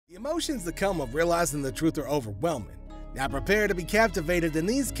emotions that come of realizing the truth are overwhelming. Now prepare to be captivated in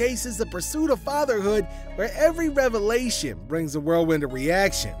these cases, the pursuit of fatherhood, where every revelation brings a whirlwind of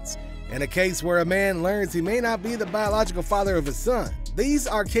reactions. In a case where a man learns he may not be the biological father of his son, these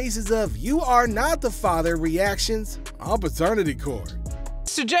are cases of "you are not the father" reactions on Paternity Court.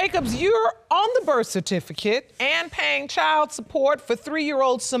 Mr. Jacobs, you're on the birth certificate and paying child support for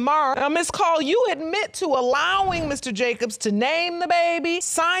 3-year-old Samar. Now, Ms. Call, you admit to allowing Mr. Jacobs to name the baby,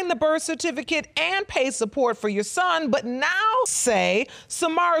 sign the birth certificate, and pay support for your son, but now say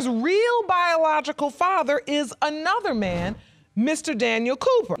Samar's real biological father is another man, Mr. Daniel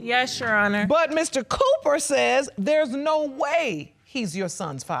Cooper. Yes, Your Honor. But Mr. Cooper says there's no way he's your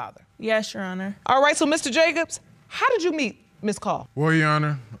son's father. Yes, Your Honor. All right, so Mr. Jacobs, how did you meet Ms. Call? Well, Your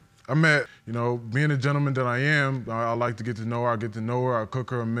Honor, I met, being a gentleman that I am, I like to get to know her. I get to know her, I cook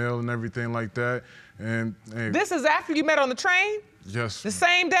her a meal and everything like that. And hey, this is after you met on the train? Yes. The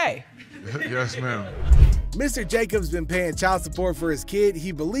same day? Yes, ma'am. Mr. Jacobs been paying child support for his kid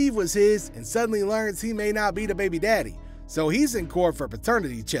he believed was his and suddenly learns he may not be the baby daddy. So he's in court for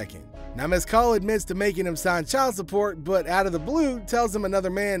paternity checking. Now Ms. Call admits to making him sign child support, but out of the blue tells him another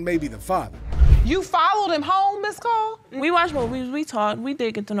man may be the father. You followed him home, Ms. Call? We watched movies, we talked, we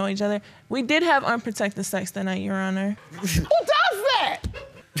did get to know each other. We did have unprotected sex that night, Your Honor. Who does that?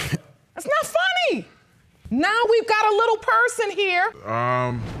 That's not funny. Now we've got a little person here.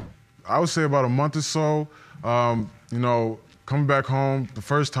 I would say about a month or so, coming back home the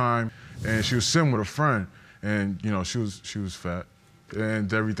first time, and she was sitting with a friend, and she was fat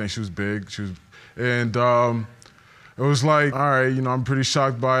and everything. She was big. It was like, all right, I'm pretty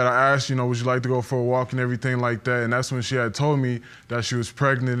shocked by it. I asked, would you like to go for a walk and everything like that? And that's when she had told me that she was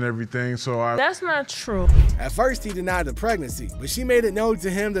pregnant and everything, That's not true. At first, he denied the pregnancy, but she made it known to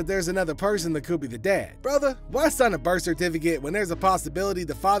him that there's another person that could be the dad. Brother, why sign a birth certificate when there's a possibility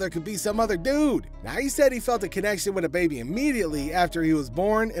the father could be some other dude? Now, he said he felt a connection with the baby immediately after he was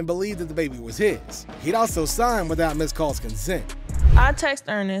born and believed that the baby was his. He'd also signed without Ms. Call's consent. I text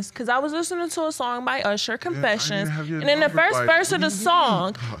Ernest because I was listening to a song by Usher, Confessions, and in the first verse of the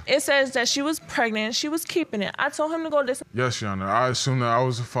song, it says that she was pregnant, she was keeping it. I told him to go listen. Yes, Your Honor. I assumed that I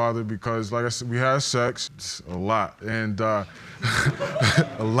was a father because, like I said, we had sex a lot, and a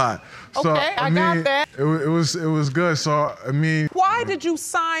lot. So, Okay, I got that. It was good. So Why did you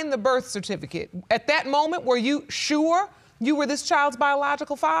sign the birth certificate? At that moment, were you sure you were this child's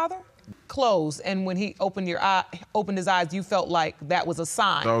biological father? Closed, and when he opened his eyes, you felt like that was a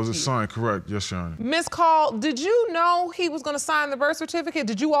sign. That was a sign, correct. Yes, Your Honor. Ms. Call, did you know he was going to sign the birth certificate?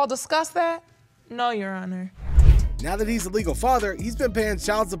 Did you all discuss that? No, Your Honor. Now that he's a legal father, he's been paying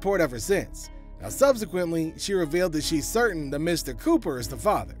child support ever since. Now, subsequently, she revealed that she's certain that Mr. Cooper is the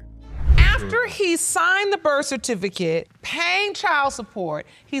father. After he signed the birth certificate, paying child support,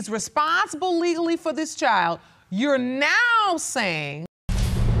 he's responsible legally for this child. You're now saying...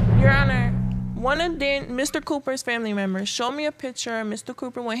 Your Honor, one of Mr. Cooper's family members showed me a picture of Mr.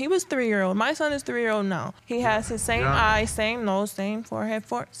 Cooper when he was 3-year-old. My son is 3-year-old now. He has his same eyes, same nose, same forehead,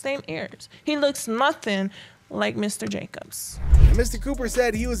 same ears. He looks nothing like Mr. Jacobs. And Mr. Cooper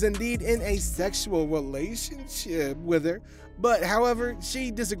said he was indeed in a sexual relationship with her, but however,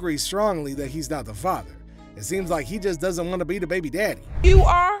 she disagrees strongly that he's not the father. It seems like he just doesn't want to be the baby daddy. You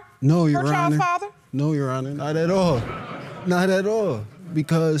are No, Your her Honor. child's father? No, Your Honor, not at all. Not at all.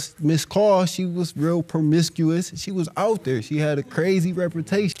 Because Miss Call, she was real promiscuous. She was out there. She had a crazy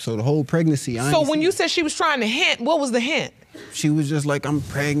reputation. So the whole pregnancy, So when you said she was trying to hint, what was the hint? She was just like, I'm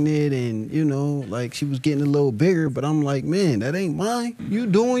pregnant, and like she was getting a little bigger, but I'm like, man, that ain't mine. You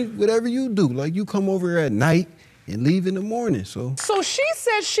doing whatever you do. Like you come over at night and leave in the morning, So she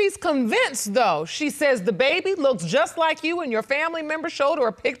says she's convinced, though. She says the baby looks just like you and your family member showed her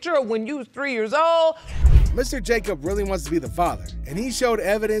a picture of when you was 3 years old. Mr. Jacob really wants to be the father, and he showed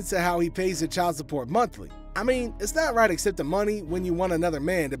evidence of how he pays the child support monthly. I mean, it's not right accepting money when you want another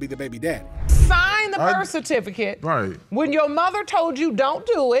man to be the baby daddy. Sign the birth certificate. Right. When your mother told you don't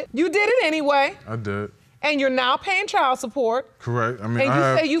do it, you did it anyway. I did. And you're now paying child support. Correct. I mean, and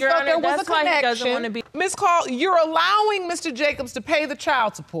you say you Your felt Honor, there was a that's why he doesn't connection. wanna be- Ms. Call, you're allowing Mr. Jacobs to pay the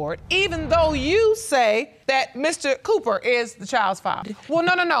child support, even though you say that Mr. Cooper is the child's father. Well,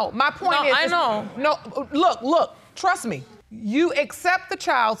 no. My point is... I know. No, look, trust me. You accept the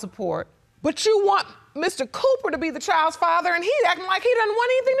child support, but you want Mr. Cooper to be the child's father, and he's acting like he doesn't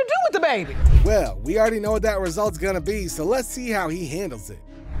want anything to do with the baby. Well, we already know what that result's gonna be, so let's see how he handles it.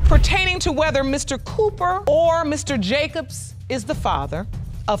 Pertaining to whether Mr. Cooper or Mr. Jacobs is the father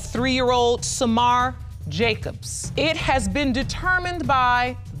of 3-year-old Samar Jacobs, it has been determined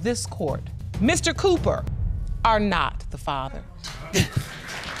by this court. Mr. Cooper are not the father.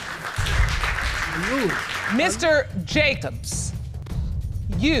 Mr. Jacobs,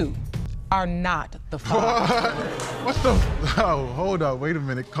 you are not the father. What the? Oh, hold up. Wait a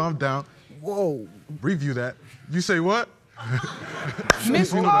minute. Calm down. Whoa. Review that. You say what?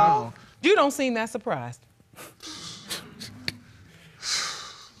 Miss Cole, you don't seem that surprised.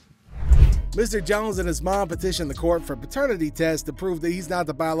 Mr. Jones and his mom petitioned the court for paternity tests to prove that he's not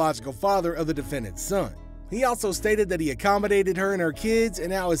the biological father of the defendant's son. He also stated that he accommodated her and her kids and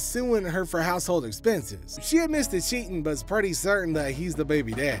now is suing her for household expenses. She admits to cheating, but is pretty certain that he's the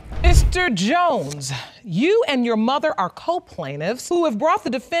baby dad. Mr. Jones, you and your mother are co-plaintiffs who have brought the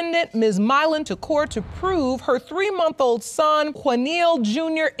defendant, Ms. Milan, to court to prove her 3-month-old son, Quanil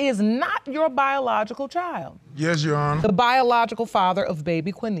Jr., is not your biological child. Yes, Your Honor. The biological father of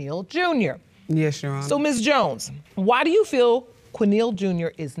baby Quanil Jr. Yes, Your Honor. So, Ms. Jones, why do you feel Quanil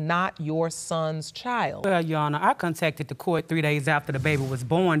Jr. is not your son's child? Well, Your Honor, I contacted the court 3 days after the baby was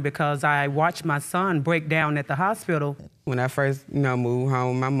born because I watched my son break down at the hospital. When I first, moved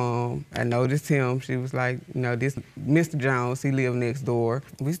home with my mom, I noticed him. She was like, this Mr. Jones, he lived next door.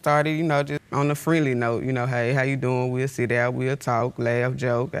 We started, just on a friendly note, hey, how you doing? We'll sit down, we'll talk, laugh,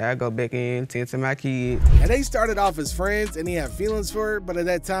 joke. I go back in, tend to my kids. And they started off as friends and he had feelings for her, but at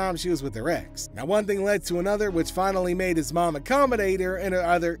that time she was with her ex. Now one thing led to another, which finally made his mom accommodate her and her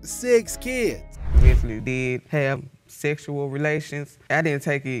other 6 kids. Eventually did have sexual relations. I didn't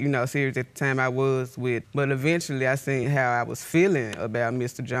take it, serious at the time I was with, but eventually I seen how I was feeling about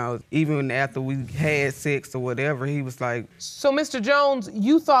Mr. Jones. Even after we had sex or whatever, he was like... So, Mr. Jones,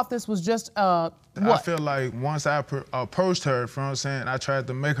 you thought this was just, what? I feel like once I approached her, you know what I'm saying, I tried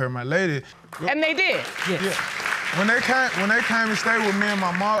to make her my lady. And they did? Yes. Yeah. When they came and stayed with me and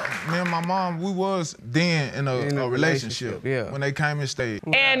my mom, we was then in a relationship. Yeah. When they came and stayed.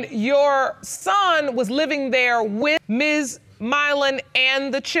 And your son was living there with Ms. Milan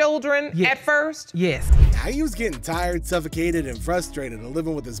and the children at first? Yes. Now he was getting tired, suffocated, and frustrated of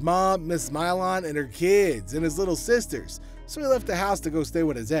living with his mom, Miss Milan, and her kids, and his little sisters. So he left the house to go stay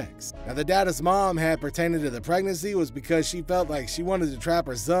with his ex. Now the doubt his mom had pertaining to the pregnancy was because she felt like she wanted to trap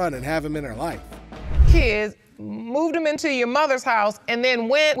her son and have him in her life. Kids, moved him into your mother's house and then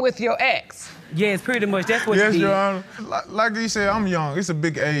went with your ex. Yes, pretty much, that's what Yes, he did. Your Honor. Like you said, I'm young. It's a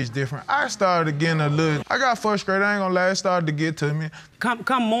big age difference. I started getting a little... I got frustrated, I ain't gonna lie, it started to get to me.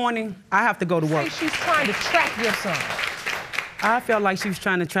 Come morning, I have to go to work. Hey, she's trying to trap your son. I felt like she was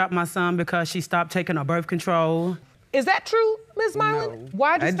trying to trap my son because she stopped taking her birth control. Is that true, Ms. Milan? No,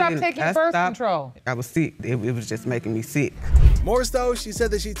 Why'd you stop taking birth control? I was sick. It was just making me sick. More so, she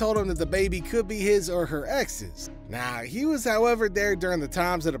said that she told him that the baby could be his or her ex's. Now, he was, however, there during the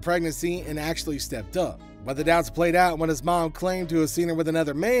times of the pregnancy and actually stepped up. But the doubts played out when his mom claimed to have seen her with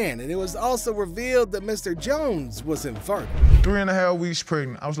another man, and it was also revealed that Mr. Jones was infertile. 3.5 weeks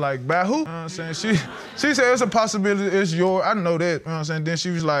pregnant. I was like, by who? You know what I'm saying? She said it's a possibility, it's yours. I know that, you know what I'm saying? Then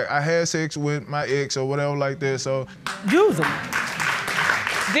she was like, I had sex with my ex or whatever like that, so. Use them.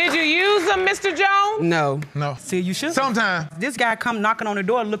 Did you use them, Mr. Jones? No. No. See, you should. Sometimes. This guy come knocking on the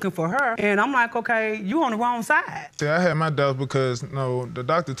door looking for her, and I'm like, okay, you on the wrong side. See, I had my doubts because, the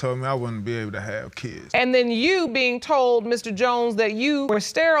doctor told me I wouldn't be able to have kids. And then you being told, Mr. Jones, that you were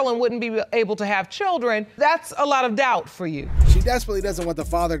sterile and wouldn't be able to have children, that's a lot of doubt for you. She desperately doesn't want the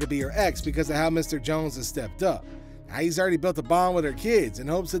father to be her ex because of how Mr. Jones has stepped up. Now, he's already built a bond with her kids and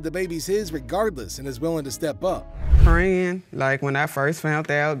hopes that the baby's his regardless and is willing to step up. Praying, like when I first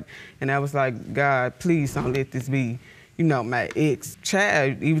found out, and I was like, God, please don't let this be, my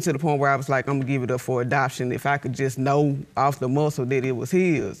ex-child, even to the point where I was like, I'm gonna give it up for adoption if I could just know off the muscle that it was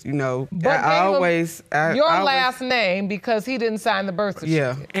his, But I your last name because he didn't sign the birth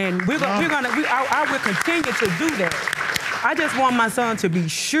certificate. Yeah, and I will continue to do that. I just want my son to be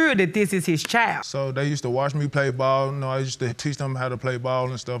sure that this is his child. So they used to watch me play ball. I used to teach them how to play ball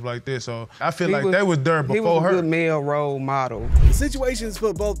and stuff like this. So I feel like they was there before her. He was a good male role model. The situation has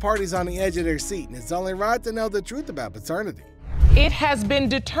put both parties on the edge of their seat, and it's only right to know the truth about paternity. It has been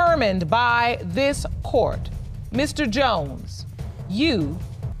determined by this court, Mr. Jones, you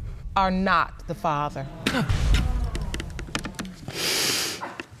are not the father.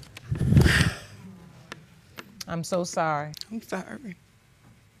 I'm so sorry. I'm sorry.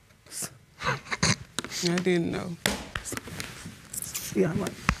 I didn't know. Yeah, I'm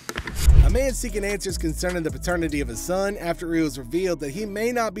like... A man seeking answers concerning the paternity of his son after it was revealed that he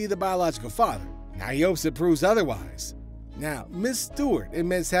may not be the biological father. Now he hopes it proves otherwise. Now, Miss Stewart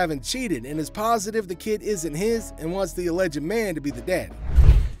admits having cheated and is positive the kid isn't his and wants the alleged man to be the daddy.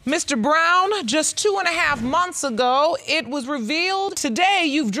 Mr. Brown, just 2.5 months ago, it was revealed today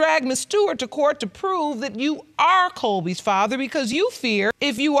you've dragged Miss Stewart to court to prove that you are Colby's father because you fear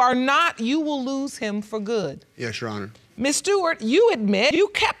if you are not, you will lose him for good. Yes, Your Honor. Ms. Stewart, you admit you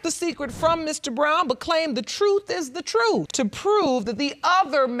kept the secret from Mr. Brown, but claim the truth is the truth to prove that the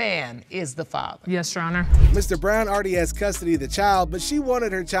other man is the father. Yes, Your Honor. Mr. Brown already has custody of the child, but she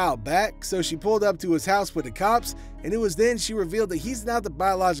wanted her child back, so she pulled up to his house with the cops, and it was then she revealed that he's not the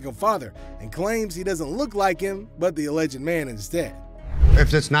biological father and claims he doesn't look like him, but the alleged man instead.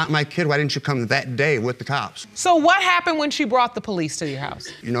 If it's not my kid, why didn't you come that day with the cops? So what happened when she brought the police to your house?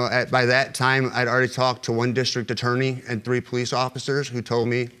 You know, by that time, I'd already talked to one district attorney and 3 police officers who told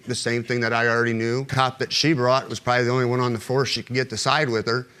me the same thing that I already knew. The cop that she brought was probably the only one on the force she could get to side with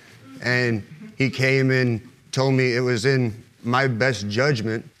her. And he came and told me it was in my best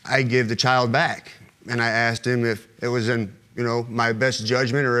judgment, I give the child back. And I asked him if it was in, you know, my best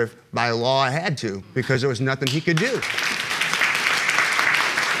judgment or if by law I had to, because there was nothing he could do.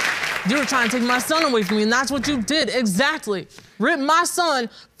 You were trying to take my son away from me, and that's what you did, exactly. Rip my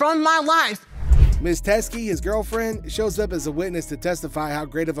son from my life. Ms. Teskey, his girlfriend, shows up as a witness to testify how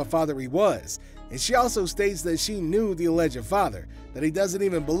great of a father he was. And she also states that she knew the alleged father, that he doesn't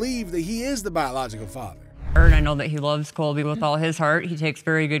even believe that he is the biological father. And I know that he loves Colby with all his heart. He takes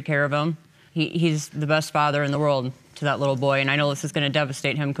very good care of him. He's the best father in the world to that little boy, and I know this is going to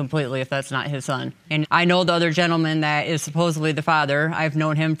devastate him completely if that's not his son. And I know the other gentleman that is supposedly the father. I've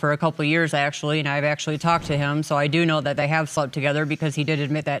known him for a couple of years, actually, and I've actually talked to him, so I do know that they have slept together because he did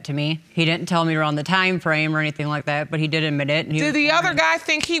admit that to me. He didn't tell me around the time frame or anything like that, but he did admit it. Did the other guy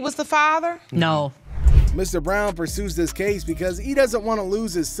think he was the father? No. Mr. Brown pursues this case because he doesn't want to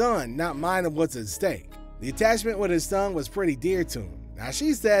lose his son, not minding what's at stake. The attachment with his son was pretty dear to him. Now,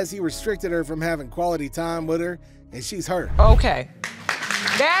 she says he restricted her from having quality time with her, and she's hurt. Okay.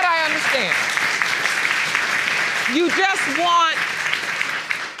 That I understand.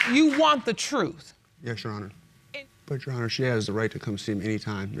 You want the truth. Yes, Your Honor. But, Your Honor, she has the right to come see me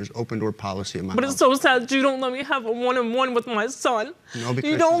anytime. There's open door policy in my But house. it's so sad that you don't let me have a one-on-one with my son. No, because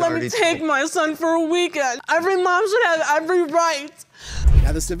you don't she's let me already take told. my son for a weekend. Every mom should have every right.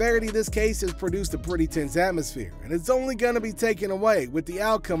 Now, the severity of this case has produced a pretty tense atmosphere, and it's only going to be taken away with the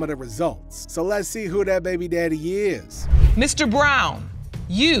outcome of the results. So let's see who that baby daddy is. Mr. Brown,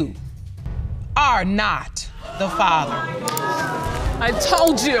 you are not the father. I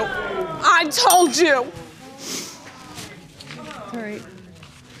told you. I told you. All right.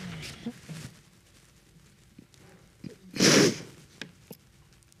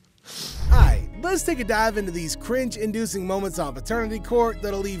 Alright, let's take a dive into these cringe-inducing moments on Paternity Court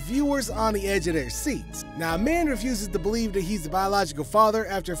that'll leave viewers on the edge of their seats. Now, a man refuses to believe that he's the biological father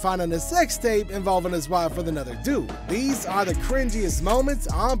after finding a sex tape involving his wife with another dude. These are the cringiest moments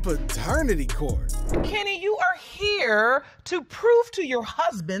on Paternity Court. Kenny, you are here to prove to your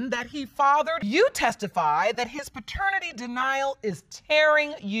husband that he fathered. You testify that his paternity denial is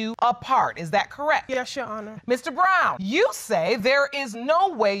tearing you apart. Is that correct? Yes, Your Honor. Mr. Brown, you say there is no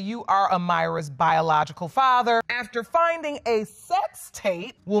way you are Amira's biological father. After finding a sex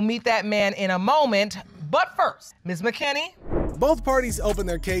tape, we'll meet that man in a moment. But first, Ms. McKinney. Both parties open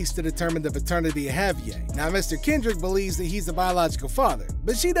their case to determine the paternity of Javier. Now, Mr. Kendrick believes that he's the biological father,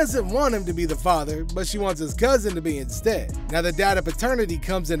 but she doesn't want him to be the father, but she wants his cousin to be instead. Now, the doubt of paternity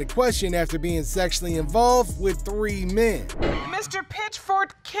comes into question after being sexually involved with 3 men. Mr.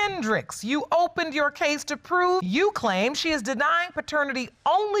 Pitchford Kendricks, you opened your case to prove you claim she is denying paternity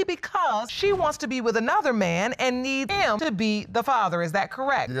only because she wants to be with another man and needs him to be the father. Is that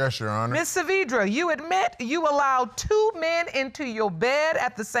correct? Yes, Your Honor. Ms. Saavedra, you admit you allowed 2 men into your bed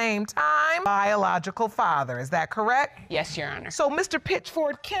at the same time. Biological father, is that correct? Yes, Your Honor. So, Mr.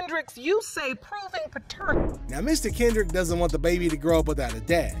 Pitchford Kendricks, you say proving paternity. Now, Mr. Kendrick doesn't want the baby to grow up without a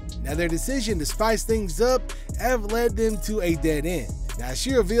dad. Now, their decision to spice things up have led them to a dead end. Now,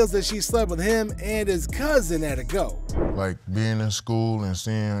 she reveals that she slept with him and his cousin at a go. Like being in school and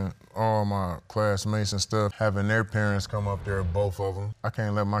seeing all my classmates and stuff, having their parents come up there, both of them. I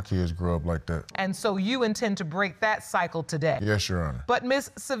can't let my kids grow up like that. And so you intend to break that cycle today? Yes, Your Honor. But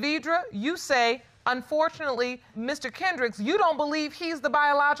Ms. Saavedra, you say, unfortunately, Mr. Kendricks, you don't believe he's the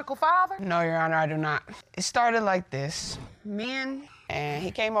biological father? No, Your Honor, I do not. It started like this. And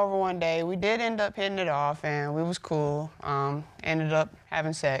he came over one day. We did end up hitting it off, and we was cool. Ended up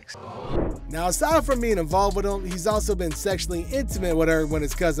having sex. Now, aside from being involved with him, he's also been sexually intimate with her when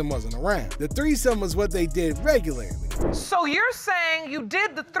his cousin wasn't around. The threesome was what they did regularly. So you're saying you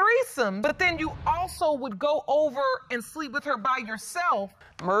did the threesome, but then you also would go over and sleep with her by yourself?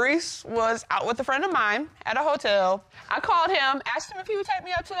 Maurice was out with a friend of mine at a hotel. I called him, asked him if he would take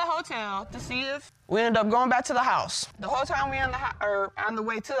me up to the hotel to see if we ended up going back to the house. The whole time we on the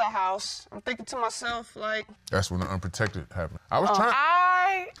way to the house, I'm thinking to myself, like... That's when the unprotected happened. I was trying...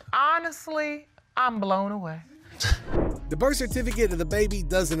 I'm blown away. The birth certificate of the baby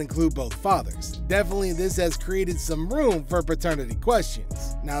doesn't include both fathers. Definitely, this has created some room for paternity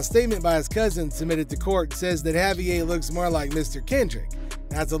questions. Now, a statement by his cousin submitted to court says that Javier looks more like Mr. Kendrick.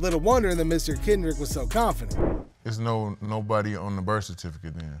 Now, it's a little wonder that Mr. Kendrick was so confident. There's nobody on the birth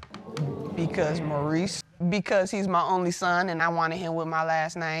certificate then. Because Maurice, because he's my only son and I wanted him with my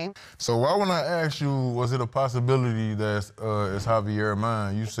last name. So why when I asked you, was it a possibility that it's Javier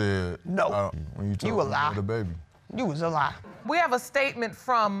mine, you said no. When you told me the baby. You was a lie. We have a statement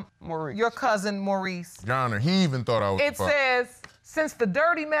from Maurice. Your cousin Maurice. John, he even thought I was It says, since the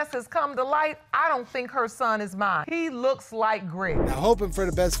dirty mess has come to light, I don't think her son is mine. He looks like Greg. Now, hoping for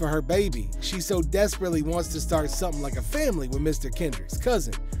the best for her baby, she so desperately wants to start something like a family with Mr. Kendrick's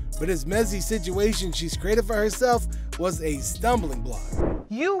cousin. But this messy situation she's created for herself was a stumbling block.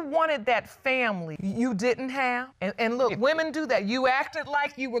 You wanted that family you didn't have. And look, women do that. You acted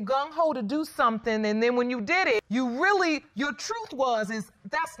like you were gung-ho to do something, and then when you did it, your truth is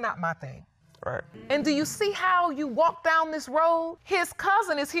that's not my thing. Right. And do you see how you walk down this road? His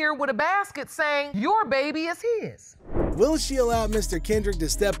cousin is here with a basket saying your baby is his. Will she allow Mr. Kendrick to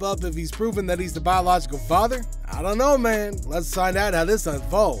step up if he's proven that he's the biological father? I don't know, man. Let's find out how this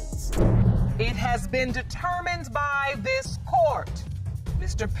unfolds. It has been determined by this court,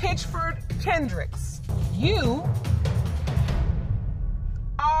 Mr. Pitchford Kendricks, you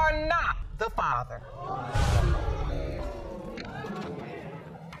are not the father.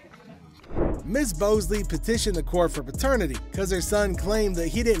 Miss Bosley petitioned the court for paternity because her son claimed that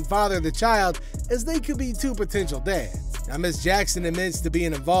he didn't father the child as they could be two potential dads. Now, Miss Jackson admits to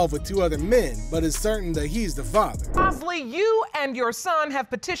being involved with two other men, but is certain that he's the father. Bosley, you and your son have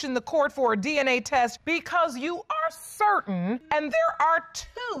petitioned the court for a DNA test because you are certain, and there are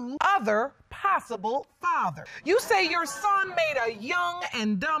two other possible fathers. You say your son made a young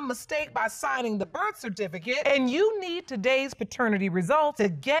and dumb mistake by signing the birth certificate, and you need today's paternity results to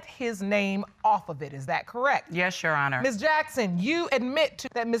get his name off of it. Is that correct? Yes, Your Honor. Ms. Jackson, you admit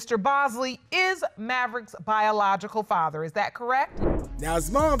that Mr. Bosley is Maverick's biological father. Is that correct? Now,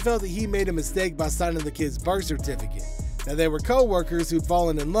 his mom felt that he made a mistake by signing the kid's birth certificate. Now, they were co-workers who'd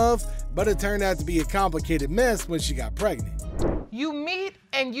fallen in love, but it turned out to be a complicated mess when she got pregnant. You meet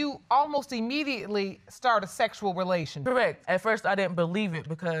and you almost immediately start a sexual relation. Correct. At first, I didn't believe it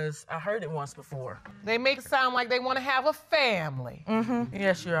because I heard it once before. They make it sound like they want to have a family. Mm-hmm.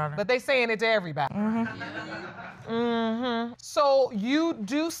 Yes, Your Honor. But they saying it to everybody. Mm-hmm. Mm-hmm. So you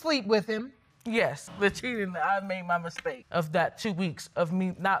do sleep with him? Yes. The cheating, I made my mistake of that 2 weeks of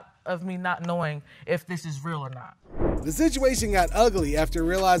me not knowing if this is real or not. The situation got ugly after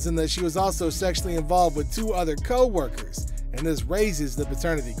realizing that she was also sexually involved with two other co-workers, and this raises the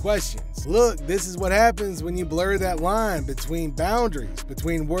paternity questions. Look, this is what happens when you blur that line between boundaries,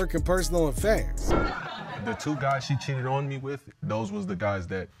 between work and personal affairs. The two guys she cheated on me with, those was the guys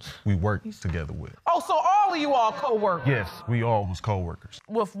that we worked together with. Oh, so all of you all co-workers? Yes, we all was co-workers.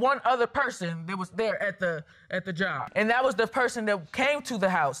 With one other person that was there at the job. And that was the person that came to the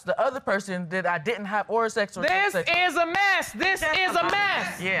house. The other person that I didn't have oral sex or This is a mess. This is a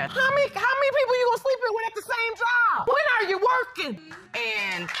mess. Yeah. How many people you gonna sleep with at the same job? When are you working?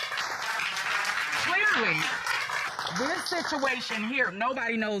 And clearly, this situation here,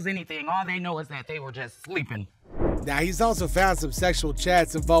 nobody knows anything. All they know is that they were just sleeping. Now, he's also found some sexual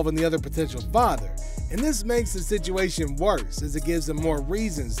chats involving the other potential father, and this makes the situation worse as it gives him more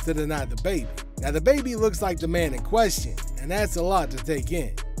reasons to deny the baby. Now, the baby looks like the man in question, and that's a lot to take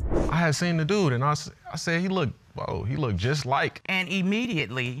in. I had seen the dude, and I said he looked just like. And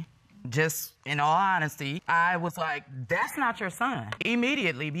immediately, just in all honesty, I was like, that's not your son.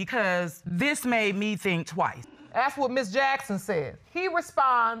 Immediately, because this made me think twice. That's what Miss Jackson said. He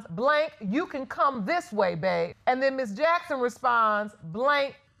responds, blank, you can come this way, babe. And then Miss Jackson responds,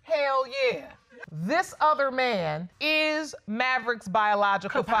 blank, hell yeah. This other man is Maverick's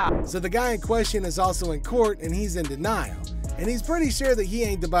biological father. So the guy in question is also in court, and he's in denial. And he's pretty sure that he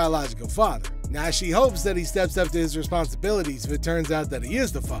ain't the biological father. Now, she hopes that he steps up to his responsibilities if it turns out that he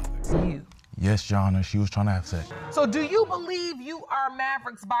is the father. You. Yes, Your Honor, she was trying to have sex. So do you believe you are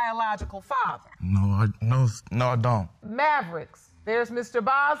Maverick's biological father? No, I don't. Maverick's There's Mr.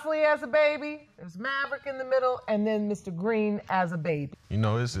 Bosley as a baby, there's Maverick in the middle, and then Mr. Green as a baby. You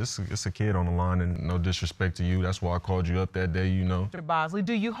know, it's a kid on the line, and no disrespect to you. That's why I called you up that day, you know. Mr. Bosley,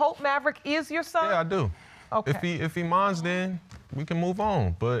 do you hope Maverick is your son? Yeah, I do. Okay. If he minds, then we can move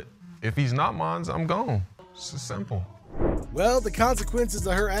on. But if he's not mine, I'm gone. It's just simple. Well, the consequences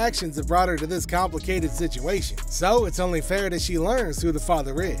of her actions have brought her to this complicated situation. So it's only fair that she learns who the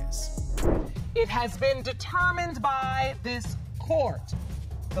father is. It has been determined by this court.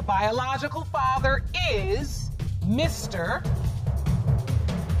 The biological father is Mr.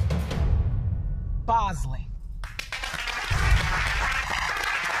 Bosley.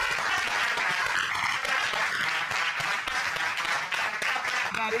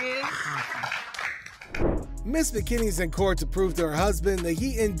 That is... Miss McKinney's in court to prove to her husband that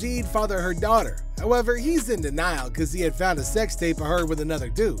he indeed fathered her daughter. However, he's in denial because he had found a sex tape of her with another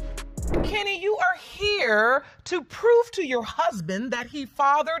dude. Kenny, you are here to prove to your husband that he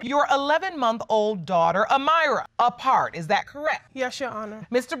fathered your 11-month-old daughter, Amira, apart. Is that correct? Yes, Your Honor.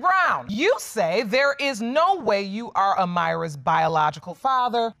 Mr. Brown, you say there is no way you are Amira's biological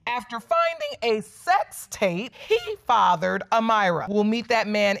father. After finding a sex tape, he fathered Amira. We'll meet that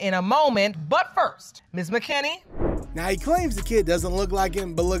man in a moment, but first, Ms. McKinney. Now, he claims the kid doesn't look like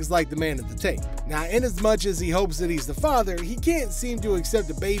him, but looks like the man at the tape. Now, inasmuch as he hopes that he's the father, he can't seem to accept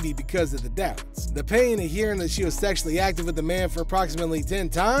the baby because of the doubts. The pain of hearing that she was sexually active with the man for approximately 10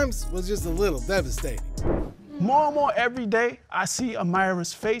 times was just a little devastating. More and more every day, I see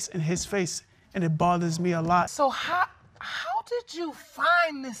Amira's face and his face, and it bothers me a lot. So how did you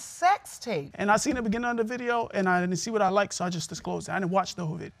find this sex tape? And I seen the beginning of the video, and I didn't see what I liked, so I just disclosed it. I didn't watch the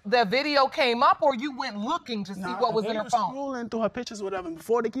whole video. The video came up, or you went looking to see what was in her phone? Scrolling through her pictures or whatever.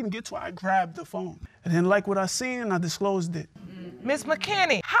 Before they can even get to it, I grabbed the phone. I didn't like what I seen, and I disclosed it. Miss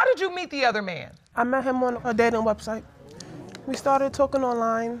McKinney, how did you meet the other man? I met him on a dating website. We started talking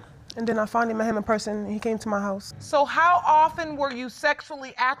online, and then I finally met him in person, and he came to my house. So how often were you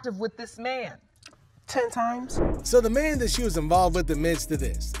sexually active with this man? 10 times. So the man that she was involved with admits to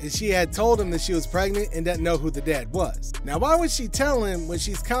this, and she had told him that she was pregnant and didn't know who the dad was. Now, why would she tell him when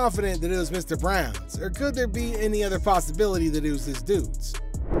she's confident that it was Mr. Brown's? Or could there be any other possibility that it was this dude's?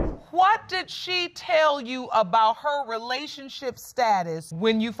 What did she tell you about her relationship status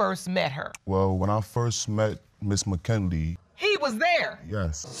when you first met her? Well, when I first met Miss McKinley, he was there?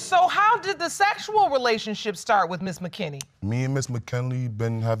 Yes. So how did the sexual relationship start with Miss McKinney? Me and Miss McKinley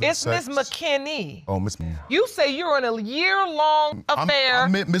been having sex. It's Miss McKinney. Oh, Miss. You say you're in a year-long affair. I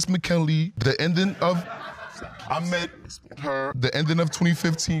met Miss McKinley the ending of. I met her the ending of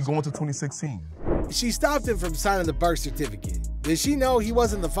 2015, going to 2016. She stopped him from signing the birth certificate. Did she know he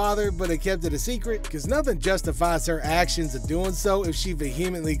wasn't the father, but had kept it a secret? Because nothing justifies her actions of doing so if she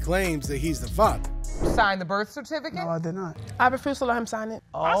vehemently claims that he's the father. Sign the birth certificate? No, I did not. I refused to let him sign it.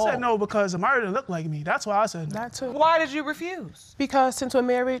 I said no because Amira didn't look like me. That's why I said no. That too. Why did you refuse? Because since we're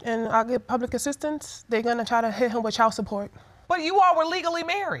married and I get public assistance, they're gonna try to hit him with child support. But you all were legally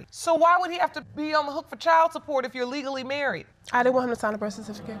married. So why would he have to be on the hook for child support if you're legally married? I didn't want him to sign a birth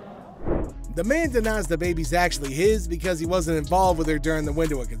certificate. The man denies the baby's actually his because he wasn't involved with her during the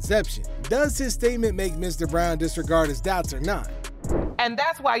window of conception. Does his statement make Mr. Brown disregard his doubts or not? And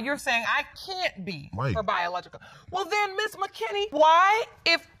that's why you're saying I can't be Mike. her biological. Well then, Miss McKinney, why,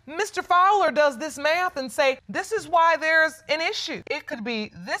 if Mr. Fowler does this math and say, this is why there's an issue. It could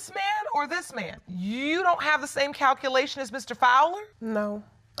be this man or this man. You don't have the same calculation as Mr. Fowler? No,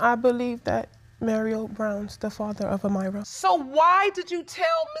 I believe that Mario Brown's the father of Amira. So why did you tell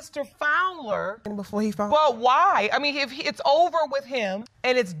Mr. Fowler? And before he found. Well, why? I mean, if it's over with him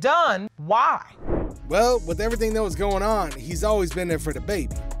and it's done, why? Well, with everything that was going on, he's always been there for the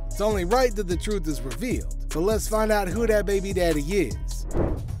baby. It's only right that the truth is revealed. So let's find out who that baby daddy is.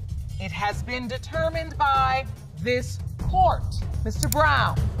 It has been determined by this court. Mr.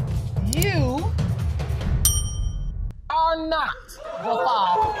 Brown, you are not the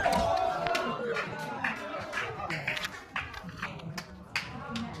father.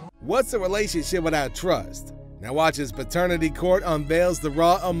 What's a relationship without trust? Now watch as Paternity Court unveils the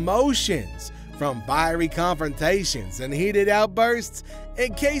raw emotions from fiery confrontations and heated outbursts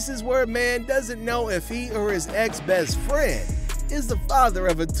in cases where a man doesn't know if he or his ex-best friend is the father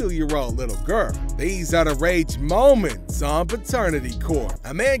of a 2-year-old little girl. These are the rage moments on Paternity Court.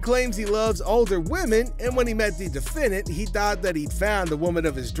 A man claims he loves older women, and when he met the defendant, he thought that he'd found the woman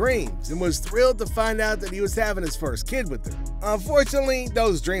of his dreams and was thrilled to find out that he was having his first kid with her. Unfortunately,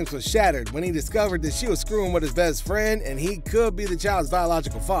 those dreams were shattered when he discovered that she was screwing with his best friend and he could be the child's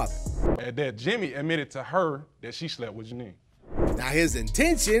biological father. And that Jimmy admitted to her that she slept with Janine. Now, his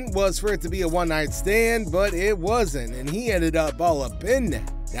intention was for it to be a one-night stand, but it wasn't, and he ended up all up in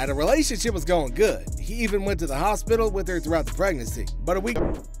that. Now, the relationship was going good. He even went to the hospital with her throughout the pregnancy. But a week,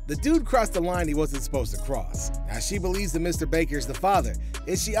 the dude crossed the line he wasn't supposed to cross. Now, she believes that Mr. Baker's the father,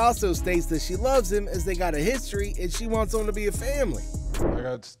 and she also states that she loves him as they got a history and she wants them to be a family. Like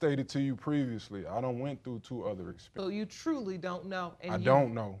I stated to you previously, I done went through 2 other experiences. So you truly don't know. And I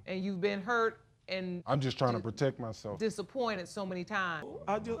don't know. And you've been hurt and I'm just trying to protect myself. disappointed so many times.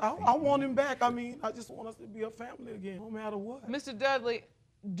 I want him back. I mean, I just want us to be a family again, no matter what. Mr. Dudley,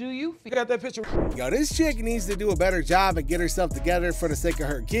 do you feel got that picture? Yo, this chick needs to do a better job and get herself together for the sake of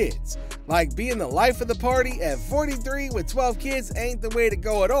her kids. Like, being the life of the party at 43 with 12 kids ain't the way to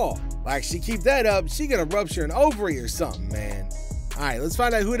go at all. Like, she keep that up, she gonna rupture an ovary or something, man. All right, let's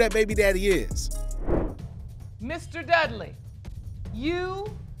find out who that baby daddy is. Mr. Dudley, you...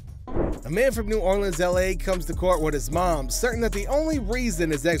 A man from New Orleans, LA comes to court with his mom, certain that the only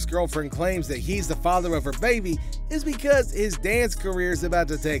reason his ex-girlfriend claims that he's the father of her baby is because his dance career is about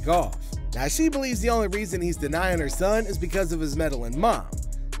to take off. Now, she believes the only reason he's denying her son is because of his meddling mom.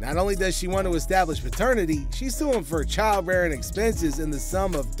 Not only does she want to establish paternity, she's suing for child-rearing expenses in the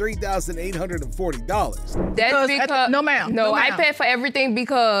sum of $3,840. That's because no, ma'am. No, I pay for everything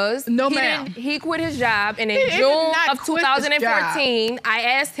because he quit his job, and in June of 2014, I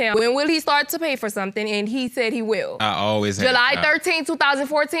asked him when will he start to pay for something, and he said he will. I always had July 13,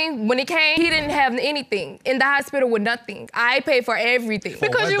 2014, when he came, he didn't have anything in the hospital with nothing. I pay for everything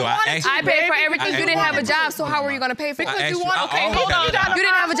because you wanted. I paid for everything. You didn't have a job, so how were you gonna pay for it? Because you wanted. Okay, hold on. You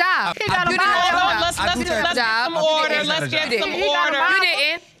didn't have a job. He got a job. Let's get some order. Let's get some order. You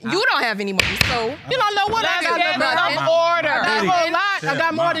didn't. You don't have any money, so you don't know what I got. Some order. I got a whole lot. I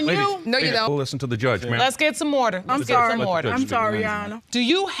got more than you. No, you don't. Listen to the judge, man. Let's get some order. I'm sorry. I'm sorry, Your Honor. Do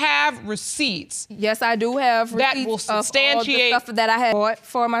you have receipts? Yes, I do have receipts that will substantiate of all the stuff that I had bought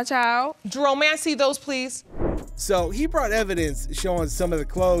for my child. Jerome, may I see those, please? So he brought evidence showing some of the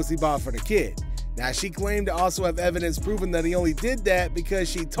clothes he bought for the kid. Now, she claimed to also have evidence proving that he only did that because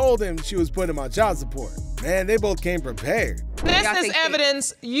she told him she was putting him on child support. Man, they both came prepared. This is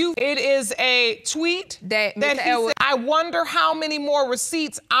evidence. It is a tweet that he said, I wonder how many more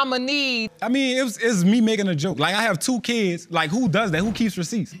receipts I'ma need. I mean, it's me making a joke. Like, I have 2 kids. Like, who does that? Who keeps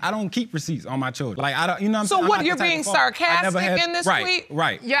receipts? I don't keep receipts on my children. Like, I don't, you know what I'm saying? So what, you're being sarcastic in this tweet?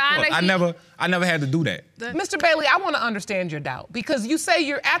 Right. Your Honor, I never had to do that. Mr. Bailey, I want to understand your doubt because you say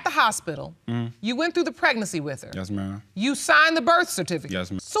you're at the hospital. You went through the pregnancy with her. Yes, ma'am. You signed the birth certificate. Yes,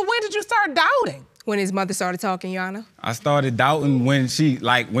 ma'am. So when did you start doubting? When his mother started talking, Your Honor. I started doubting when I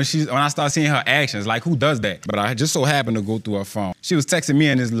started seeing her actions, like who does that? But I just so happened to go through her phone. She was texting me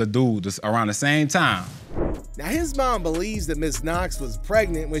and this little dude around the same time. Now, his mom believes that Miss Knox was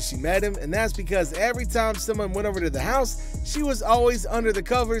pregnant when she met him, and that's because every time someone went over to the house, she was always under the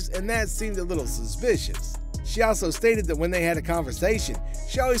covers, and that seemed a little suspicious. She also stated that when they had a conversation,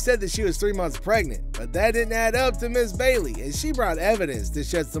 she always said that she was 3 months pregnant, but that didn't add up to Miss Bailey, and she brought evidence to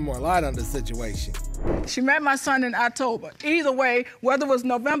shed some more light on the situation. She met my son in October. Either way, whether it was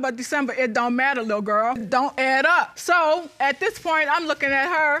November or December, it don't matter, little girl. It don't add up. So at this point, I'm looking at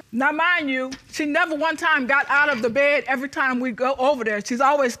her. Now, mind you, she never one time got out of the bed every time we go over there. She's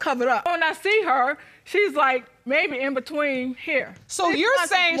always covered up. When I see her, she's like maybe in between here. So you're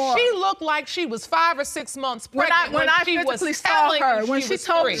saying she looked like she was 5 or 6 months pregnant when I physically saw her, when she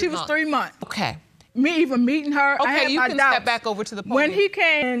told me she was 3 months. Okay. Me even meeting her, I had you my can doubts. step back over to the podium. When he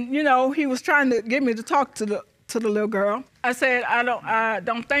came, you know, he was trying to get me to talk to the little girl. I said, I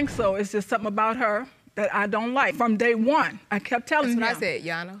don't think so. It's just something about her that I don't like. From day one, I kept telling him. That's what I said,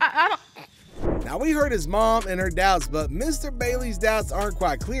 Yana. I don't. Now, we heard his mom and her doubts, but Mr. Bailey's doubts aren't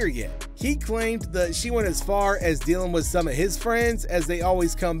quite clear yet. He claimed that she went as far as dealing with some of his friends, as they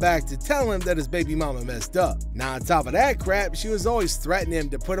always come back to tell him that his baby mama messed up. Now, on top of that crap, she was always threatening him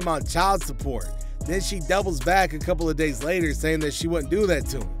to put him on child support. Then she doubles back a couple of days later, saying that she wouldn't do that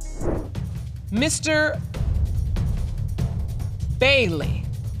to him. Mr. Bailey,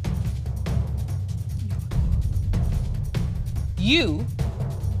 you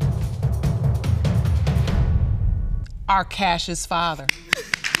are Cash's father.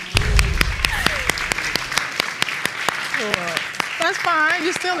 That's fine.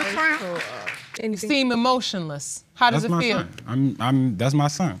 You're still a tramp. You seem emotionless. How does it feel? That's my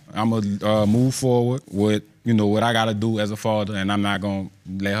son. I'm gonna move forward with what I gotta do as a father, and I'm not gonna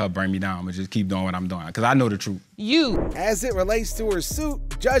let her bring me down. I'm gonna just keep doing what I'm doing because I know the truth. As it relates to her suit,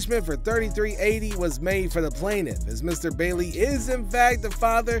 judgment for $3380 was made for the plaintiff, as Mr. Bailey is in fact the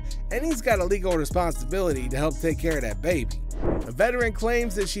father, and he's got a legal responsibility to help take care of that baby. The veteran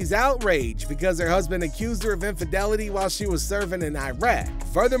claims that she's outraged because her husband accused her of infidelity while she was serving in Iraq.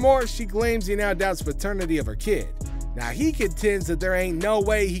 Furthermore, she claims he now doubts paternity of her kid. Now, he contends that there ain't no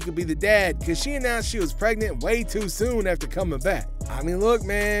way he could be the dad because she announced she was pregnant way too soon after coming back. I mean, look,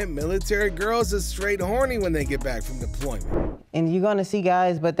 man, military girls are straight horny when they get back from deployment. And you're gonna see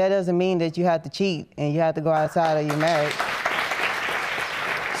guys, but that doesn't mean that you have to cheat and you have to go outside of your marriage.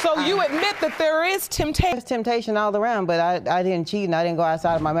 So you admit that there is temptation? There's temptation all around, but I didn't cheat and I didn't go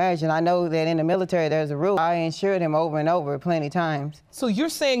outside of my marriage, and I know that in the military there's a rule. I insured him over and over plenty times. So you're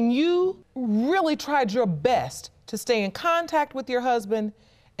saying you really tried your best to stay in contact with your husband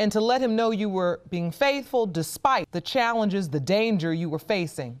and to let him know you were being faithful despite the challenges, the danger you were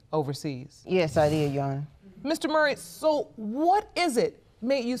facing overseas? Yes, I did, Your Honor. Mr. Murray, so what is it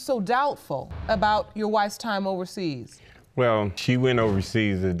made you so doubtful about your wife's time overseas? Well, she went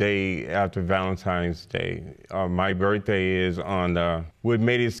overseas the day after Valentine's Day. My birthday is on what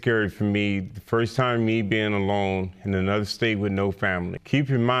made it scary for me, the first time me being alone in another state with no family. Keep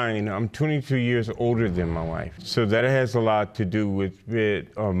in mind, I'm 22 years older than my wife. So that has a lot to do with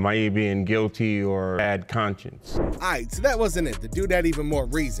my being guilty or bad conscience. All right, so that wasn't it. The dude had even more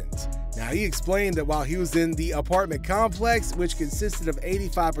reasons. Now, he explained that while he was in the apartment complex, which consisted of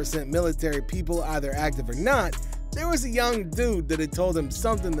 85% military people, either active or not, there was a young dude that had told him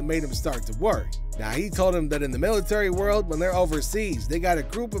something that made him start to worry. Now, he told him that in the military world, when they're overseas, they got a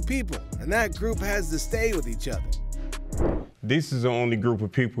group of people, and that group has to stay with each other. This is the only group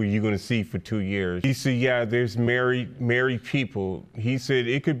of people you're gonna see for 2 years. He said, yeah, there's married people. He said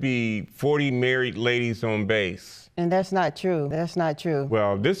it could be 40 married ladies on base. And that's not true. That's not true.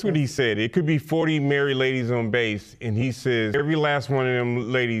 Well, this is what he said. It could be 40 married ladies on base, and he says every last one of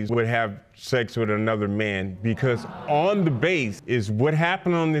them ladies would have sex with another man, because on the base is what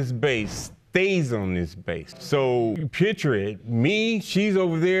happened on this base stays on this base. So picture it, me, she's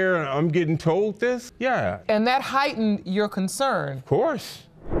over there, and I'm getting told this? Yeah. And that heightened your concern. Of course.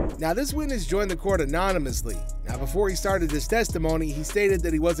 Now, this witness joined the court anonymously. Now, before he started his testimony, he stated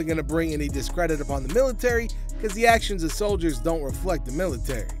that he wasn't going to bring any discredit upon the military because the actions of soldiers don't reflect the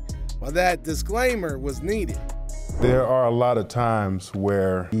military. Well, that disclaimer was needed. There are a lot of times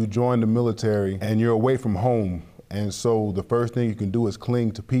where you join the military and you're away from home. And so the first thing you can do is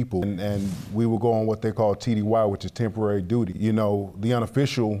cling to people. And we will go on what they call TDY, which is temporary duty. You know, the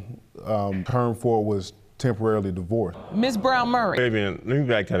unofficial term for it was temporarily divorced. Ms. Brown Murray. Wait a minute, let me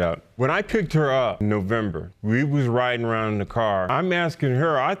back that up. When I picked her up in November, we was riding around in the car. I'm asking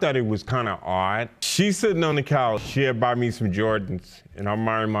her, I thought it was kind of odd. She's sitting on the couch. She had bought me some Jordans, and I'm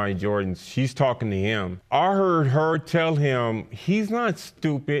wearing my Jordans. She's talking to him. I heard her tell him, he's not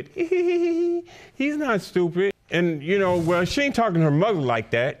stupid. He's not stupid. And, you know, well, she ain't talking to her mother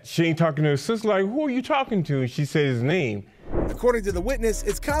like that. She ain't talking to her sister like, who are you talking to? And she said his name. According to the witness,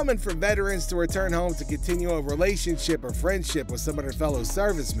 it's common for veterans to return home to continue a relationship or friendship with some of their fellow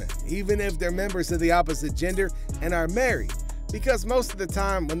servicemen, even if they're members of the opposite gender and are married, because most of the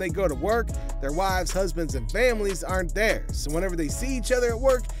time when they go to work, their wives, husbands, and families aren't there. So whenever they see each other at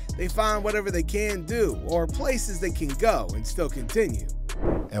work, they find whatever they can do or places they can go and still continue.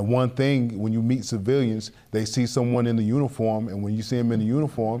 And one thing, when you meet civilians, they see someone in the uniform, and when you see them in the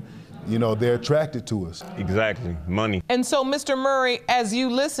uniform, you know, they're attracted to us. Exactly, money. And so, Mr. Murray, as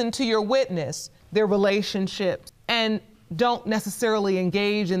you listen to your witness, their relationships, and don't necessarily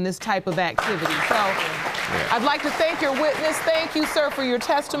engage in this type of activity. So, I'd like to thank your witness. Thank you, sir, for your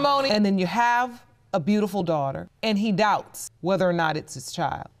testimony. And then you have a beautiful daughter, and he doubts whether or not it's his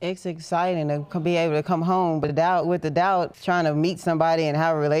child. It's exciting to be able to come home, but with the doubt, trying to meet somebody and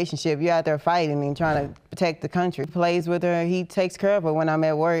have a relationship, you're out there fighting and trying to protect the country. He plays with her, he takes care of her when I'm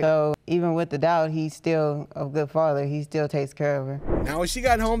at work. So even with the doubt, he's still a good father. He still takes care of her. Now, when she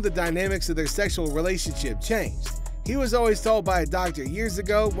got home, the dynamics of their sexual relationship changed. He was always told by a doctor years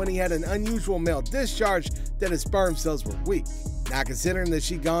ago when he had an unusual male discharge that his sperm cells were weak. Now, considering that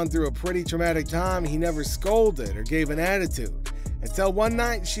she'd gone through a pretty traumatic time, he never scolded or gave an attitude. Until one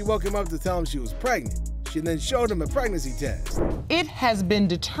night, she woke him up to tell him she was pregnant. She then showed him a pregnancy test. It has been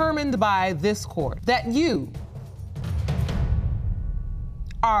determined by this court that you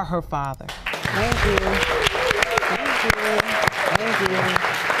are her father. Thank you. Thank you. Thank you.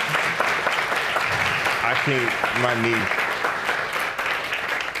 I think my niece.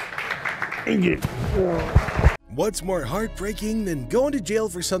 What's more heartbreaking than going to jail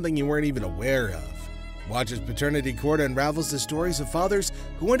for something you weren't even aware of? Watch as Paternity Court unravels the stories of fathers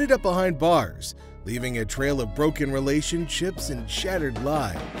who ended up behind bars, leaving a trail of broken relationships and shattered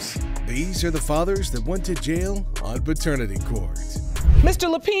lives. These are the fathers that went to jail on Paternity Court.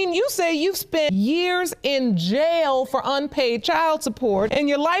 Mr. Lapine, you say you've spent years in jail for unpaid child support, and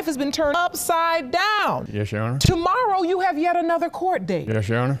your life has been turned upside down. Yes, Your Honor. Tomorrow, you have yet another court date. Yes,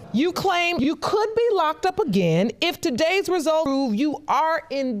 Your Honor. You claim you could be locked up again if today's results prove you are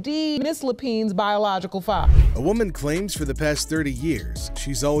indeed Miss Lapine's biological father. A woman claims for the past 30 years,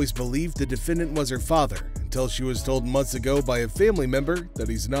 she's always believed the defendant was her father, until she was told months ago by a family member that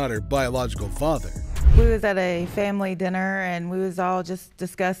he's not her biological father. We was at a family dinner and we was all just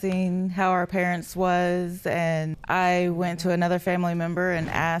discussing how our parents was, and I went to another family member and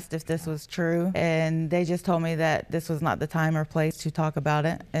asked if this was true, and they just told me that this was not the time or place to talk about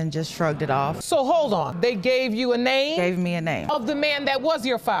it and just shrugged it off. So hold on, they gave you a name? Gave me a name. Of the man that was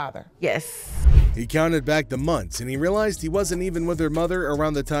your father? Yes. He counted back the months and he realized he wasn't even with her mother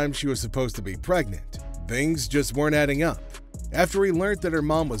around the time she was supposed to be pregnant. Things just weren't adding up. After he learned that her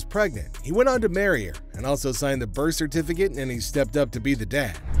mom was pregnant, he went on to marry her and also signed the birth certificate, and he stepped up to be the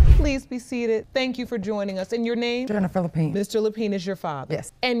dad. Please be seated. Thank you for joining us. And your name? Jennifer Lapine. Mr. Lapine is your father?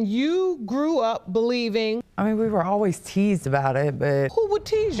 Yes. And you grew up believing? I mean, we were always teased about it, but... Who would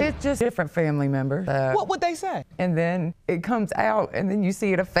tease you? It's just different family members. What would they say? And then it comes out, and then you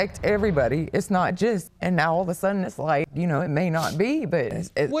see it affect everybody. It's not just, and now all of a sudden it's like, you know, it may not be, but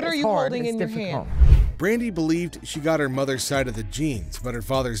it's What are you hard. holding It's in your difficult. hand? Brandy believed she got her mother's side of the genes, but her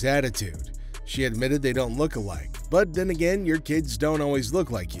father's attitude. She admitted they don't look alike, but then again, your kids don't always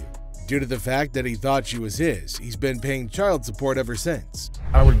look like you. Due to the fact that he thought she was his, he's been paying child support ever since.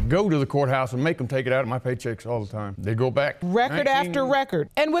 I would go to the courthouse and make them take it out of my paychecks all the time. They go back. Record after record.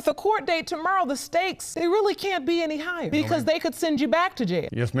 And with a court date tomorrow, the stakes, they really can't be any higher because they could send you back to jail.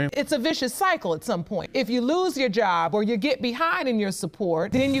 Yes, ma'am. It's a vicious cycle at some point. If you lose your job or you get behind in your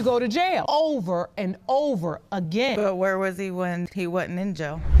support, then you go to jail over and over again. But where was he when he wasn't in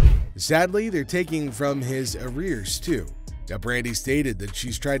jail? Sadly, they're taking from his arrears too. Now, Brandy stated that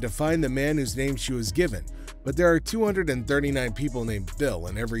she's tried to find the man whose name she was given, but there are 239 people named Bill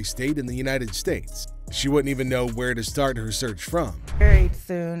in every state in the United States. She wouldn't even know where to start her search from. Married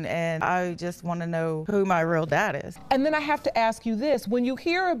soon, and I just want to know who my real dad is. And then I have to ask you this. When you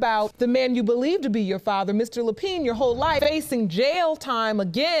hear about the man you believe to be your father, Mr. Lapine, your whole life, facing jail time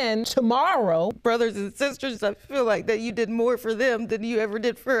again tomorrow. Brothers and sisters, I feel like that you did more for them than you ever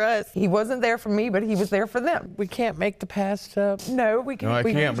did for us. He wasn't there for me, but he was there for them. We can't make the past up. No, we can't. No, I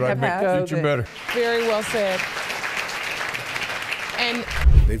can't, but I can make the future better. Very well said. And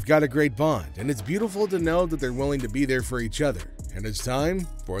they've got a great bond, and it's beautiful to know that they're willing to be there for each other. And it's time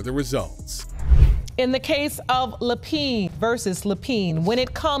for the results. In the case of Lapine versus Lapine, when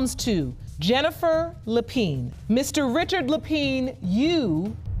it comes to Jennifer Lapine, Mr. Richard Lapine,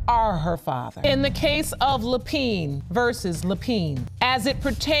 you are her father. In the case of Lapine versus Lapine, as it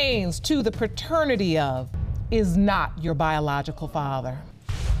pertains to the paternity of, is not your biological father.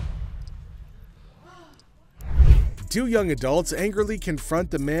 Two young adults angrily confront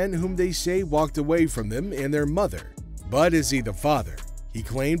the man whom they say walked away from them and their mother. But is he the father? He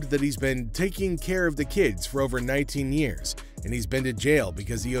claimed that he's been taking care of the kids for over 19 years, and he's been to jail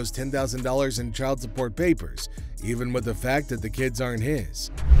because he owes $10,000 in child support papers, even with the fact that the kids aren't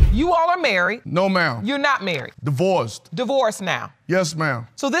his. You all are married. No, ma'am. You're not married. Divorced. Divorced now. Yes, ma'am.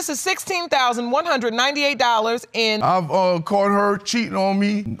 So this is $16,198 in... I've caught her cheating on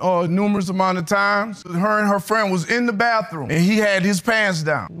me numerous amount of times. Her and her friend was in the bathroom, and he had his pants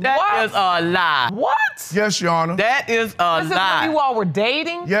down. That is a lie. What? Yes, Your Honor. That is a This lie. is when you all were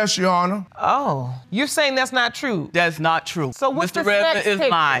dating? Yes, Your Honor. Oh, you're saying that's not true? That's not true. So what's Mr. this next Redmond is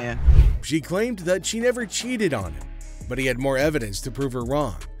picture? lying. She claimed that she never cheated on him, but he had more evidence to prove her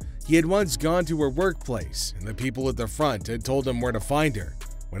wrong. He had once gone to her workplace, and the people at the front had told him where to find her.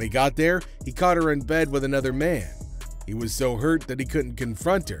 When he got there, he caught her in bed with another man. He was so hurt that he couldn't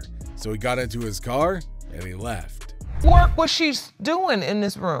confront her, so he got into his car and he left. What work was she doing in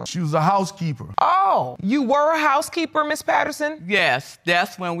this room? She was a housekeeper. Oh, you were a housekeeper, Miss Patterson? Yes,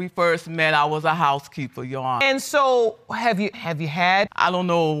 that's when we first met. I was a housekeeper, Your Honor. And so, have you had? I don't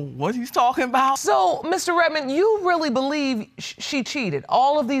know what he's talking about. So, Mr. Redmond, you really believe she cheated?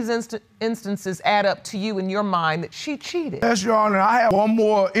 All of these instances add up to you in your mind that she cheated? Yes, Your Honor. I have one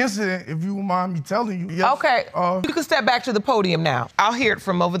more incident, if you mind me telling you. Yes. Okay, you can step back to the podium now. I'll hear it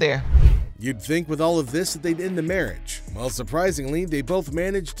from over there. You'd think with all of this that they'd end the marriage. Well, surprisingly, they both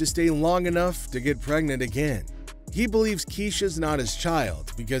managed to stay long enough to get pregnant again. He believes Keisha's not his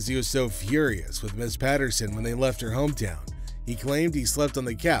child because he was so furious with Miss Patterson when they left her hometown. He claimed he slept on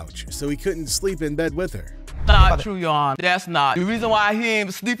the couch, so he couldn't sleep in bed with her. not true, Your Honor. That's not. The reason why he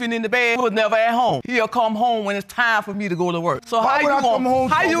ain't sleeping in the bed, he was never at home. He'll come home when it's time for me to go to work. So Why how would I you come home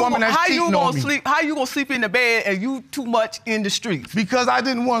gonna, to a woman that's cheating on me? sleep? How you gonna sleep in the bed and you too much in the streets? Because I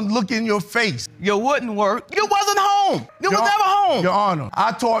didn't want to look in your face. You wouldn't work. You wasn't home. You was never home. Your Honor,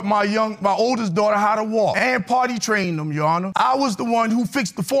 I taught my oldest daughter how to walk and potty trained them, Your Honor. I was the one who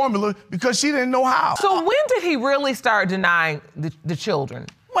fixed the formula because she didn't know how. So when did he really start denying the children?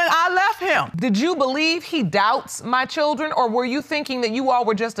 When I left him. Did you believe he doubts my children, or were you thinking that you all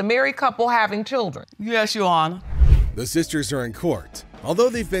were just a married couple having children? Yes, Your Honor. The sisters are in court. Although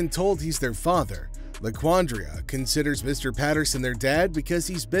they've been told he's their father, LaQuandria considers Mr. Patterson their dad because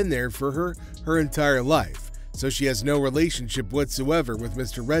he's been there for her entire life, so she has no relationship whatsoever with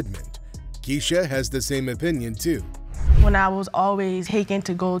Mr. Redmond. Keisha has the same opinion too. When I was always taken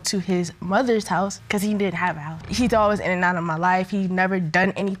to go to his mother's house, because he didn't have a house. He's always in and out of my life. He's never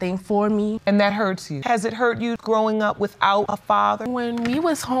done anything for me. And that hurts you. Has it hurt you growing up without a father? When we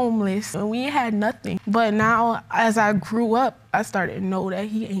was homeless, we had nothing. But now, as I grew up, I started to know that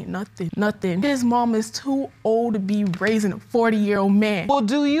he ain't nothing. His mom is too old to be raising a 40-year-old man. Well,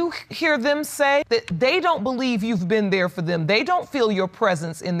 do you hear them say that they don't believe you've been there for them? They don't feel your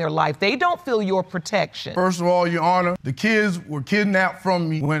presence in their life. They don't feel your protection. First of all, Your Honor, the kids were kidnapped from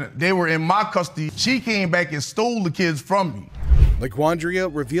me when they were in my custody. She came back and stole the kids from me. LaQuandria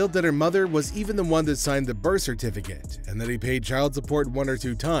revealed that her mother was even the one that signed the birth certificate and that he paid child support 1 or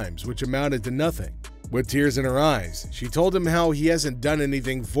 2 times, which amounted to nothing. With tears in her eyes, she told him how he hasn't done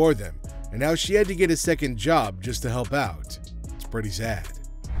anything for them and how she had to get a second job just to help out. It's pretty sad.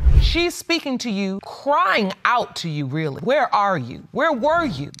 She's speaking to you, crying out to you, really. Where are you? Where were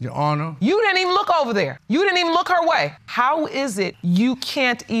you? Your Honor. You didn't even look over there. You didn't even look her way. How is it you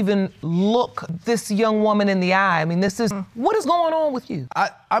can't even look this young woman in the eye? I mean, what is going on with you?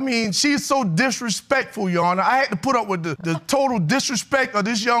 I mean, she's so disrespectful, Your Honor. I had to put up with the total disrespect of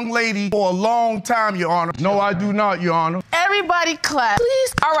this young lady for a long time, Your Honor. No, I do not, Your Honor. Everybody clap,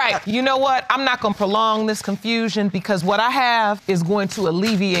 please. All right, you know what? I'm not gonna prolong this confusion because what I have is going to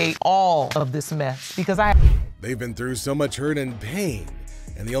alleviate all of this mess because They've been through so much hurt and pain,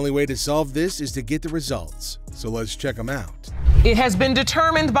 and the only way to solve this is to get the results. So let's check them out. It has been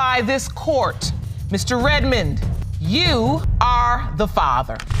determined by this court, Mr. Redmond, you are the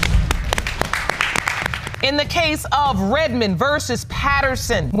father. In the case of Redmond versus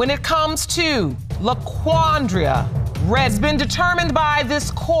Patterson, when it comes to LaQuandria, Red's been determined by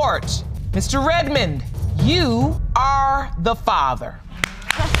this court. Mr. Redmond, you are the father.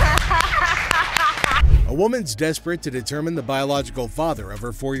 A woman's desperate to determine the biological father of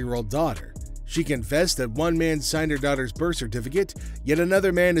her 4-year-old daughter. She confessed that one man signed her daughter's birth certificate, yet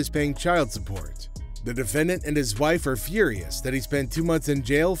another man is paying child support. The defendant and his wife are furious that he spent 2 months in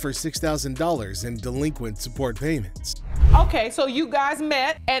jail for $6,000 in delinquent support payments. Okay, so you guys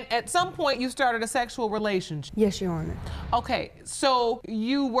met, and at some point you started a sexual relationship. Yes, Your Honor. Okay, so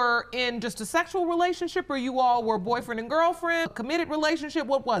you were in just a sexual relationship, or you all were boyfriend and girlfriend, a committed relationship?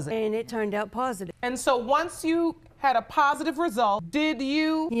 What was it? And it turned out positive. And so once you had a positive result, did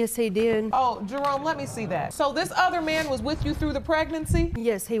you? Yes, he did. Oh, Jerome, let me see that. So this other man was with you through the pregnancy?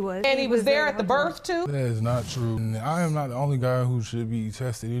 Yes, he was. And he was there at the birth too? That is not true. And I am not the only guy who should be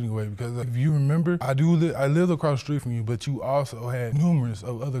tested anyway, because if you remember, I live across the street from you, but you also had numerous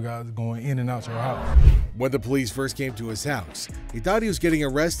of other guys going in and out your house. When the police first came to his house, he thought he was getting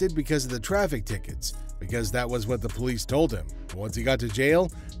arrested because of the traffic tickets, because that was what the police told him. But once he got to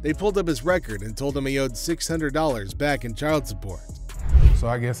jail, they pulled up his record and told him he owed $600 back in child support. So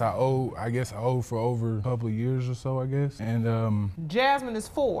I guess I owe for over a couple of years or so, I guess. And Jasmine is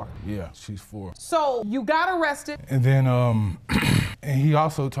 4. Yeah, she's 4. So you got arrested. And then and he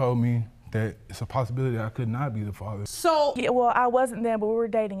also told me that it's a possibility I could not be the father. So yeah, well, I wasn't there, but we were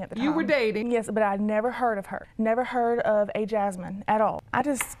dating at the time. You were dating? Yes, but I never heard of her. Never heard of a Jasmine at all.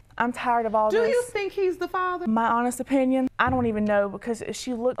 I'm tired of all this. Do you think he's the father? My honest opinion, I don't even know, because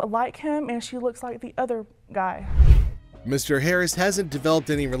she looked like him and she looks like the other guy. Mr. Harris hasn't developed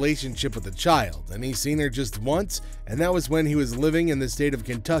any relationship with the child, and he's seen her just once, and that was when he was living in the state of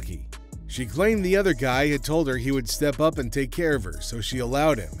Kentucky. She claimed the other guy had told her he would step up and take care of her, so she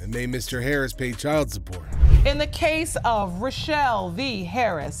allowed him and made Mr. Harris pay child support. In the case of Rochelle V.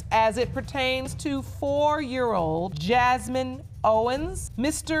 Harris, as it pertains to 4-year-old Jasmine Owens,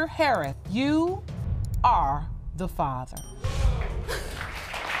 Mr. Harris, you are the father.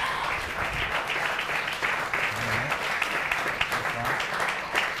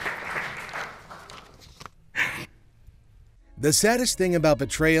 The saddest thing about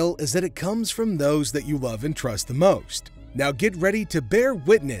betrayal is that it comes from those that you love and trust the most. Now get ready to bear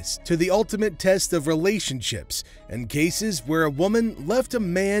witness to the ultimate test of relationships and cases where a woman left a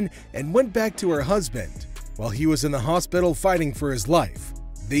man and went back to her husband while he was in the hospital fighting for his life.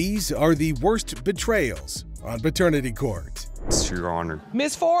 These are the worst betrayals on Paternity Court. It's your honor.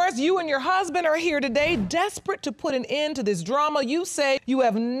 Ms. Forrest, you and your husband are here today, desperate to put an end to this drama. You say you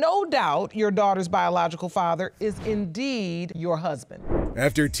have no doubt your daughter's biological father is indeed your husband.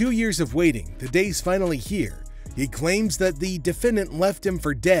 After 2 years of waiting, the day's finally here. He claims that the defendant left him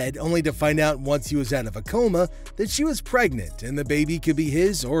for dead, only to find out once he was out of a coma that she was pregnant and the baby could be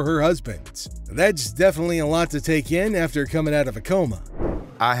his or her husband's. That's definitely a lot to take in after coming out of a coma.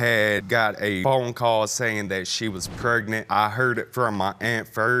 I had got a phone call saying that she was pregnant. I heard it from my aunt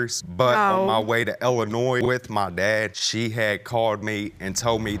first, but on my way to Illinois with my dad, she had called me and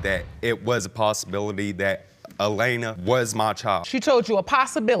told me that it was a possibility that Elena was my child. She told you a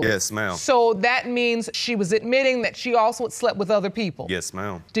possibility? Yes, ma'am. So that means she was admitting that she also had slept with other people? Yes,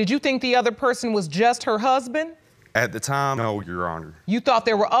 ma'am. Did you think the other person was just her husband? At the time, no, Your Honor. You thought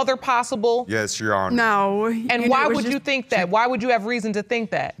there were other possible? Yes, Your Honor. No. And why would you think that? Why would you have reason to think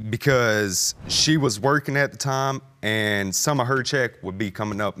that? Because she was working at the time and some of her check would be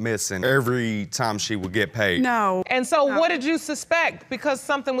coming up missing every time she would get paid. No. And so what did you suspect? Because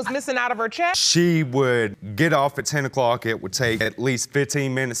something was missing out of her check? She would get off at 10 o'clock. It would take at least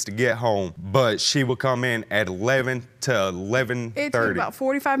 15 minutes to get home, but she would come in at 11 to 11:30. It took about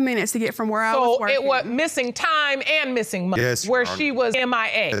 45 minutes to get from where I was working. So it was missing time and missing money, yes, where she was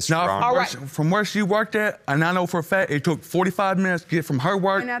MIA. Yes, now, from where she worked at, and I know for a fact it took 45 minutes to get from her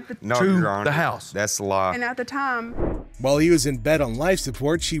work to the house. That's a lie. And at the time, while he was in bed on life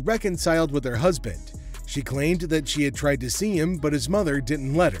support, she reconciled with her husband. She claimed that she had tried to see him, but his mother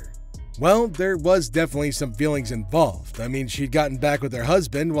didn't let her. Well, there was definitely some feelings involved. I mean, she'd gotten back with her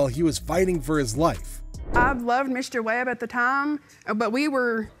husband while he was fighting for his life. I loved Mr. Webb at the time, but we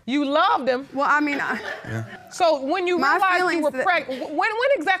were... You loved him? Well, I mean... So when you realized you were pregnant, when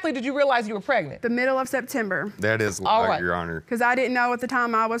exactly did you realize you were pregnant? The middle of September. That is lie, Your Honor. Because I didn't know at the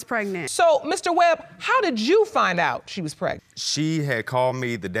time I was pregnant. So, Mr. Webb, how did you find out she was pregnant? She had called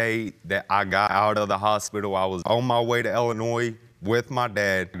me the day that I got out of the hospital. I was on my way to Illinois with my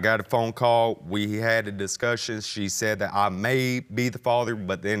dad. I got a phone call. We had a discussion. She said that I may be the father,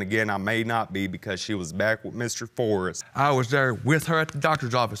 but then again, I may not be because she was back with Mr. Forrest. I was there with her at the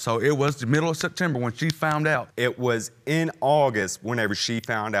doctor's office, so it was the middle of September when she found out. It was in August whenever she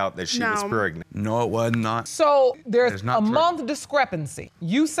found out that she was pregnant. No, it was not. So there's a month discrepancy.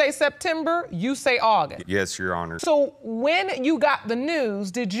 You say September, you say August. Yes, Your Honor. So when you got the news,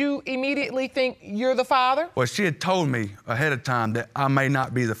 did you immediately think you're the father? Well, she had told me ahead of time that I may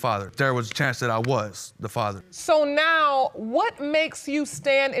not be the father. There was a chance that I was the father. So now, what makes you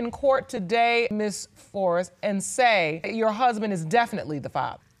stand in court today, Ms. Forrest, and say your husband is definitely the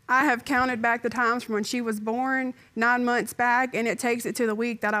father? I have counted back the times from when she was born, 9 months back, and it takes it to the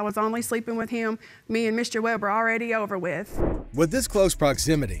week that I was only sleeping with him. Me and Mr. Webb are already over with. With this close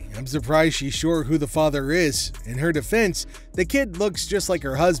proximity, I'm surprised she's sure who the father is. In her defense, the kid looks just like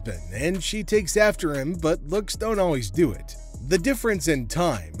her husband, and she takes after him, but looks don't always do it. The difference in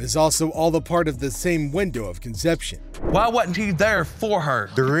time is also all a part of the same window of conception. Why wasn't he there for her?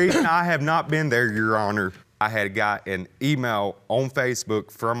 The reason I have not been there, Your Honor, I had got an email on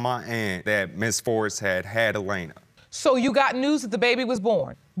Facebook from my aunt that Miss Forrest had Elena. So you got news that the baby was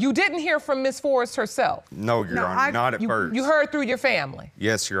born. You didn't hear from Miss Forrest herself? No, Your Honor, not at first. You heard through your family?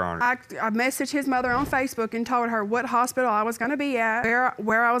 Yes, Your Honor. I messaged his mother on Facebook and told her what hospital I was going to be at,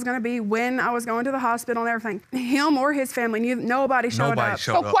 where I was going to be, when I was going to the hospital and everything. Him or his family, nobody showed up.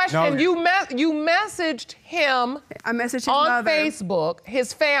 So question, you messaged him I messaged his on mother. Facebook,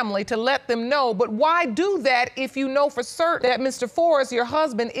 his family, to let them know, but why do that if you know for certain that Mr. Forrest, your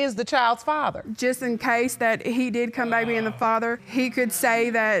husband, is the child's father? Just in case that he did come back being the father, he could say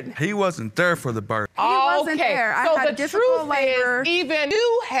that he wasn't there for the birth. He wasn't there. I had the difficult truth labor. is, even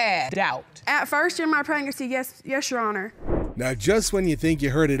you had doubt. At first in my pregnancy, yes, Your Honor. Now, just when you think you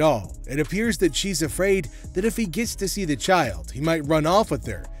heard it all, it appears that she's afraid that if he gets to see the child, he might run off with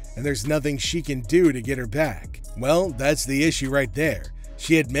her, and there's nothing she can do to get her back. Well, that's the issue right there.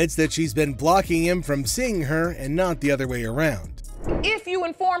 She admits that she's been blocking him from seeing her and not the other way around. If you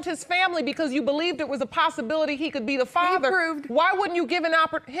informed his family because you believed it was a possibility he could be the father, why wouldn't you give him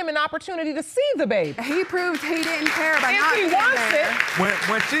an opportunity to see the baby? He proved he didn't care about if he wants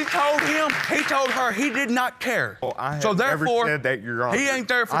it. When she told him, he told her he did not care. Well, I have so therefore, never said that, Your Honor. He ain't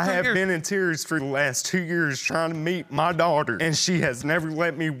there for 2 years. I have been in tears for the last 2 years trying to meet my daughter, and she has never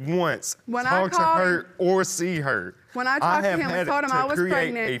let me once talk to her or see her. When I talked to him and told him I was pregnant. I have had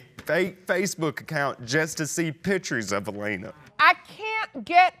to create a fake Facebook account just to see pictures of Elena. I can't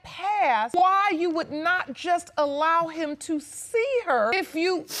get past why you would not just allow him to see her if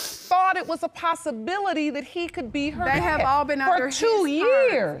you thought it was a possibility that he could be her They dad. have all been under for 2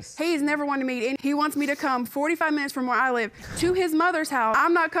 years. He's never wanted to meet, and he wants me to come 45 minutes from where I live to his mother's house.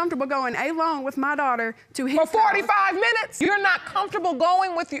 I'm not comfortable going alone with my daughter to his For 45 minutes? You're not comfortable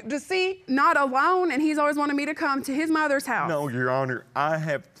going with you to see? Not alone, and he's always wanted me to come to his mother's house. No, Your Honor, I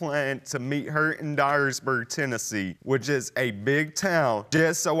have planned to meet her in Dyersburg, Tennessee, which is a big town,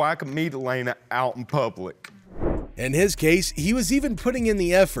 just so I can meet Elena out in public. In his case, he was even putting in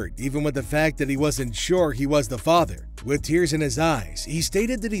the effort, even with the fact that he wasn't sure he was the father. With tears in his eyes, he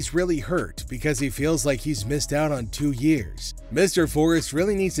stated that he's really hurt because he feels like he's missed out on 2 years. Mr. Forrest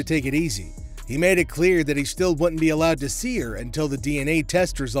really needs to take it easy. He made it clear that he still wouldn't be allowed to see her until the DNA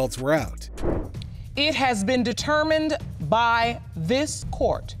test results were out. It has been determined by this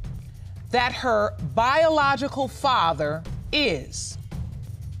court that her biological father is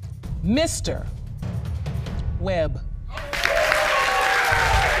Mr. Webb.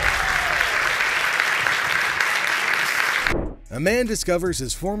 A man discovers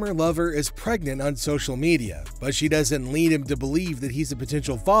his former lover is pregnant on social media, but she doesn't lead him to believe that he's a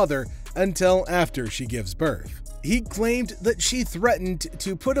potential father until after she gives birth. He claimed that she threatened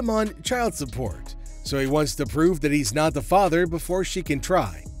to put him on child support, so he wants to prove that he's not the father before she can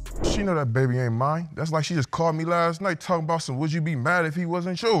try. She know that baby ain't mine. That's like she just called me last night talking about some, would you be mad if he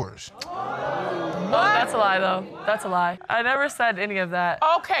wasn't yours? Oh, that's a lie, though. That's a lie. I never said any of that.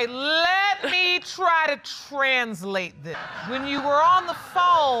 Okay, let me try to translate this. When you were on the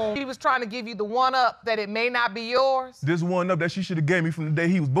phone, he was trying to give you the one-up that it may not be yours. This one up that she should have gave me from the day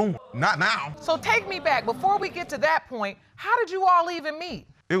he was born. Not now. So take me back. Before we get to that point, how did you all even meet?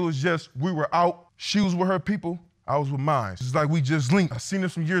 It was just, we were out, she was with her people, I was with mine. It's like we just linked. I seen her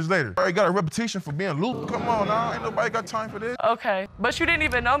some years later. I already got a reputation for being loose. Come on now, ain't nobody got time for this. Okay, but you didn't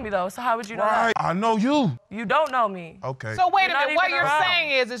even know me, though, so how would you know Right, that? I know you. You don't know me. Okay. So wait a You're not minute, what even you're around.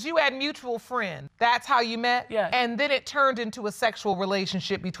 saying is you had mutual friends. That's how you met? Yes. And then it turned into a sexual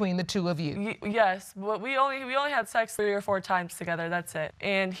relationship between the two of you? Yes, but we only had sex 3 or 4 times together, that's it.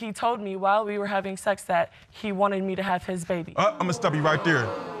 And he told me while we were having sex that he wanted me to have his baby. I'm gonna stop you right there.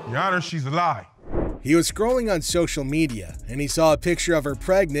 Your Honor, she's a lie. He was scrolling on social media and he saw a picture of her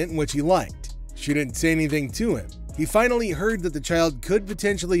pregnant, which he liked. She didn't say anything to him. He finally heard that the child could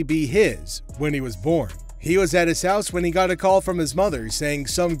potentially be his when he was born. He was at his house when he got a call from his mother saying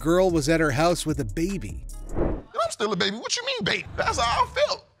some girl was at her house with a baby. I'm still a baby. What you mean, baby? That's how I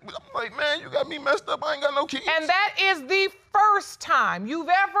felt. I'm like, man, you got me messed up. I ain't got no kids. And that is the first time you've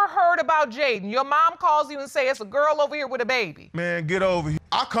ever heard about Jaden. Your mom calls you and says, it's a girl over here with a baby. Man, get over here.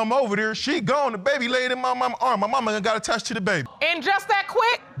 I come over there, she gone, the baby laid in my mama's arm. My mama got attached to the baby. And just that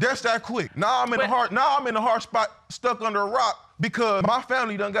quick? Just that quick. Now I'm in a hard spot, stuck under a rock because my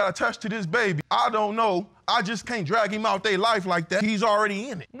family done got attached to this baby. I don't know. I just can't drag him out their life like that. He's already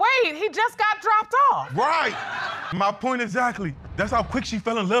in it. Wait, he just got dropped off. Right. My point exactly. That's how quick she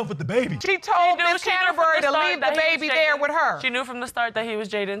fell in love with the baby. She told Miss Canterbury to leave the baby there with her. She knew from the start that he was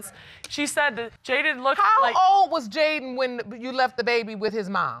Jaden's. She said that Jaden looked like... How old was Jaden when you left the baby with his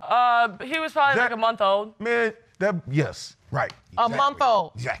mom? He was probably like a month old. Man, yes, right. A month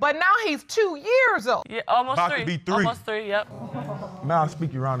old. Exactly. But now he's 2 years old. Yeah, almost About 3. to be 3. Almost 3, yep. May I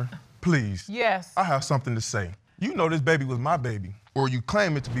speak, Your Honor? Please. Yes. I have something to say. You know this baby was my baby, or you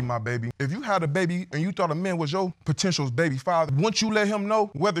claim it to be my baby. If you had a baby and you thought a man was your potential baby father, once you let him know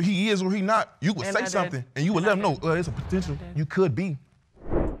whether he is or he not, you would say something and you would let him know, it's a potential you could be.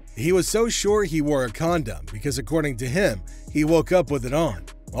 He was so sure he wore a condom because according to him, he woke up with it on.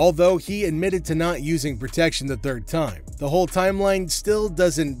 Although he admitted to not using protection the 3rd time, the whole timeline still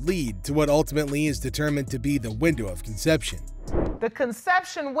doesn't lead to what ultimately is determined to be the window of conception. The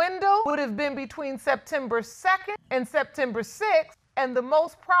conception window would have been between September 2nd and September 6th, and the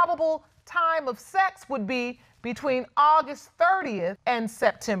most probable time of sex would be between August 30th and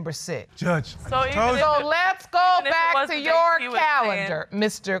September 6th. Judge, So let's go back to your calendar,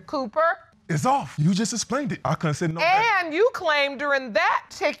 Mr. Cooper. It's off. You just explained it. I couldn't say no. And you claimed during that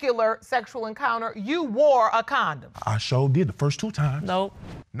particular sexual encounter, you wore a condom. I sure did the first 2 times. Nope.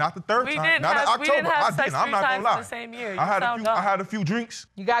 Not the 3rd We time. didn't Not have- in we didn't October. have I sex didn't. I'm 3 not times gonna in lie. the same year. You I sound dumb. had a few drinks.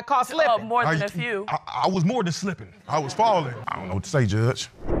 You got caught slipping. More than a few. I was more than slipping. I was falling. I don't know what to say, Judge.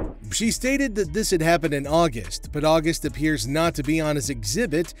 She stated that this had happened in August, but August appears not to be on his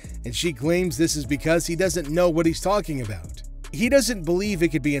exhibit, and she claims this is because he doesn't know what he's talking about. He doesn't believe it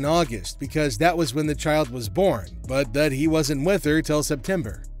could be in August because that was when the child was born, but that he wasn't with her till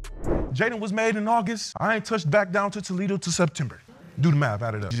September. Jaden was made in August. I ain't touched back down to Toledo till September. Do the math,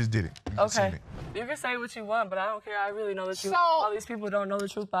 add it up. You just did it. You just Okay. seen it. You can say what you want, but I don't care. I really know the truth. All these people don't know the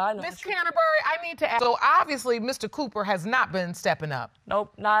truth, but I know Miss the truth. Canterbury, I need to ask. So obviously, Mr. Cooper has not been stepping up.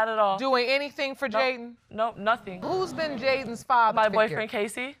 Nope, not at all. Doing anything for Nope. Jaden? Nope, nothing. Who's been Jaden's father My figure? boyfriend,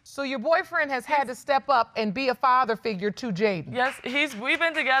 Casey. So your boyfriend has had to step up and be a father figure to Jaden? Yes, we've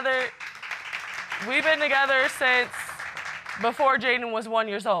been together since before Jaden was 1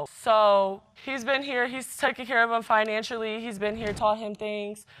 year old. So he's been here, he's taken care of him financially, he's been here, taught him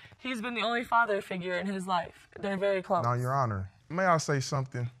things. He's been the only father figure in his life. They're very close. Now, Your Honor, may I say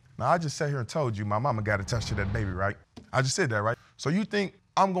something? Now, I just sat here and told you my mama got attached to that baby, right? I just said that, right? So you think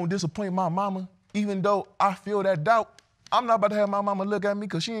I'm gonna disappoint my mama even though I feel that doubt? I'm not about to have my mama look at me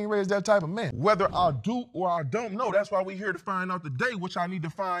because she ain't raised that type of man. Whether I do or I don't know, that's why we're here to find out today, which I need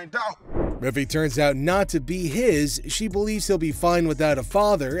to find out. If he turns out not to be his, she believes he'll be fine without a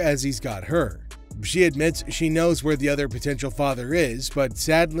father as he's got her. She admits she knows where the other potential father is, but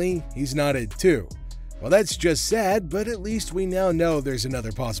sadly, he's not it too. Well, that's just sad, but at least we now know there's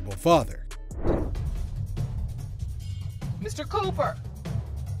another possible father. Mr. Cooper,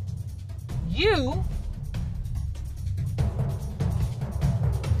 you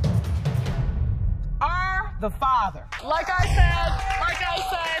are the father. Like I said.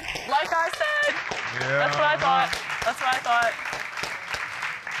 Yeah. That's what I thought. That's what I thought.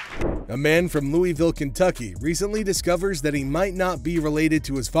 A man from Louisville, Kentucky recently discovers that he might not be related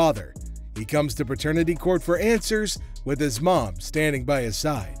to his father. He comes to paternity court for answers with his mom standing by his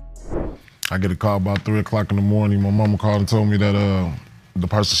side. I get a call about 3 o'clock in the morning. My mama called and told me that the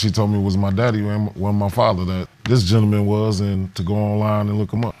person she told me was my daddy wasn't my father, that this gentleman was, and to go online and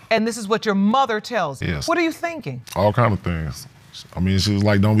look him up. And this is what your mother tells you? Yes. What are you thinking? All kind of things. I mean, she was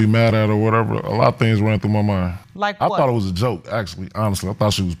like, don't be mad at her or whatever. A lot of things ran through my mind. Like I what? thought it was a joke, actually, honestly. I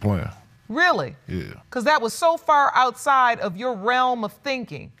thought she was playing. Really? Yeah, Because that was so far outside of your realm of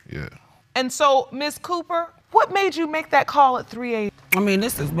thinking. yeah. And so, Ms. Cooper, what made you make that call at 3 a.m.? I mean,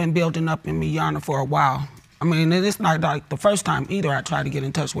 this has been building up in me, Yana, for a while. I mean, it's not like the first time either I tried to get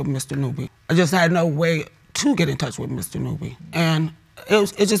in touch with Mr. Newby. I just had no way to get in touch with Mr. Newby. And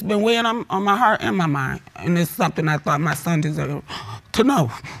it's just been weighing on my heart and my mind. And it's something I thought my son deserved to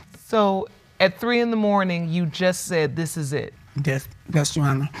know. So, at 3 in the morning, you just said, this is it? Yes, Your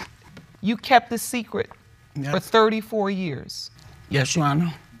Honor. You kept this secret for 34 years? Yes, Your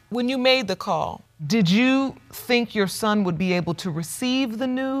Honor. When you made the call, did you think your son would be able to receive the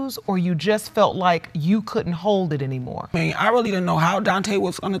news, or you just felt like you couldn't hold it anymore? I mean, I really didn't know how Dante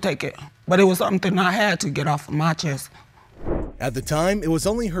was going to take it, but it was something I had to get off of my chest. At the time, it was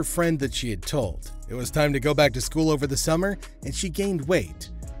only her friend that she had told. It was time to go back to school over the summer, and she gained weight.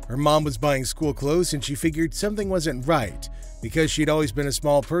 Her mom was buying school clothes, and she figured something wasn't right because she'd always been a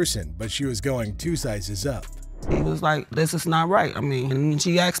small person, but she was going 2 sizes up. He was like, this is not right. I mean, and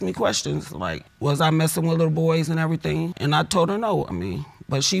she asked me questions like, was I messing with little boys and everything? And I told her no, I mean,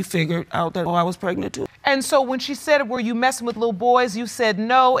 but she figured out that I was pregnant too. And so when she said, were you messing with little boys? You said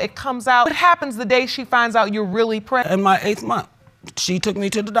no, it comes out. What happens the day she finds out you're really pregnant? In my 8th month, she took me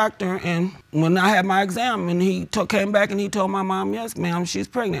to the doctor, and when I had my exam, and he came back and he told my mom, yes, ma'am, she's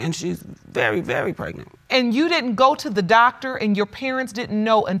pregnant, and she's very, very pregnant. And you didn't go to the doctor, and your parents didn't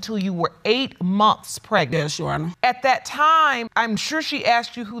know until you were 8 months pregnant? Yes, Your Honor. At that time, I'm sure she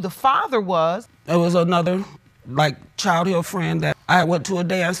asked you who the father was. There was another, childhood friend that I went to a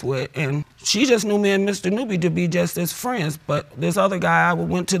dance with, and she just knew me and Mr. Newby to be just as friends, but this other guy I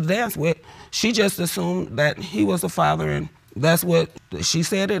went to the dance with, she just assumed that he was the father, and that's what she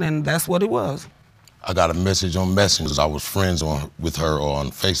said it, and that's what it was. I got a message on Messenger. I was friends with her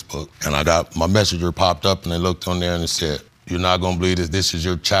on Facebook, and I got my messenger popped up, and I looked on there and it said, "You're not gonna believe this. This is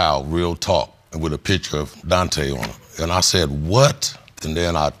your child, real talk," and with a picture of Dante on it. And I said, "What?" And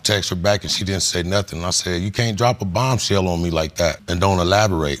then I text her back, and she didn't say nothing. And I said, "You can't drop a bombshell on me like that and don't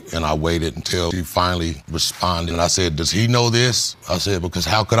elaborate." And I waited until she finally responded. And I said, "Does he know this?" I said, "Because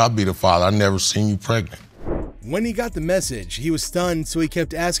how could I be the father? I never seen you pregnant." When he got the message, he was stunned, so he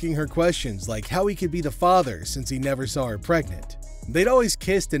kept asking her questions like how he could be the father since he never saw her pregnant. They'd always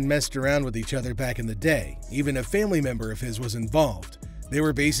kissed and messed around with each other back in the day. Even a family member of his was involved. They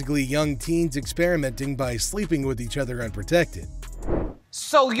were basically young teens experimenting by sleeping with each other unprotected.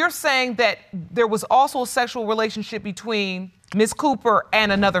 So you're saying that there was also a sexual relationship between Ms. Cooper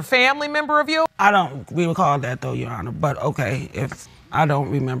and another family member of you? I don't recall that though, Your Honor, but okay, if I don't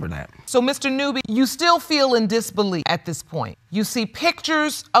remember that. So Mr. Newby, you still feel in disbelief at this point. You see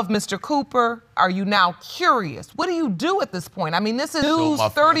pictures of Mr. Cooper. Are you now curious? What do you do at this point? I mean, this is news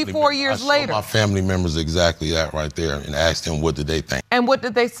 34 years later. My family members exactly that right there and asked them what did they think. And what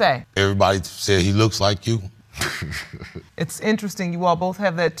did they say? Everybody said he looks like you. It's interesting, you all both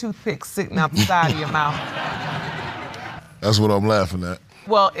have that toothpick sitting out the side of your mouth. That's what I'm laughing at.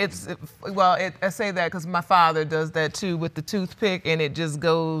 Well, I say that because my father does that too with the toothpick, and it just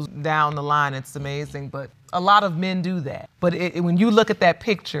goes down the line. It's amazing, but a lot of men do that. But when you look at that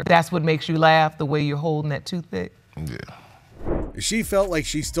picture, that's what makes you laugh, the way you're holding that toothpick. Yeah. She felt like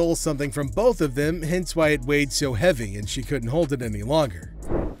she stole something from both of them, hence why it weighed so heavy and she couldn't hold it any longer.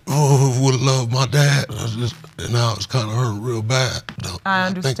 Oh, I would have loved my dad. And now it's kind of hurt real bad. I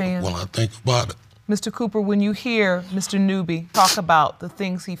understand. When I think about it. Mr. Cooper, when you hear Mr. Newby talk about the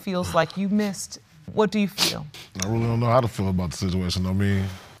things he feels like you missed, what do you feel? I really don't know how to feel about the situation. I mean,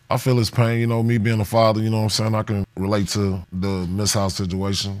 I feel his pain, you know, me being a father, you know what I'm saying? I can relate to the Miss House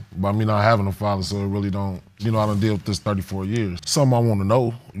situation. By me not having a father, so it really don't, you know, I done deal with this 34 years. Something I want to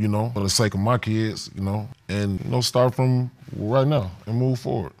know, you know, for the sake of my kids, you know, and, you know, start from right now and move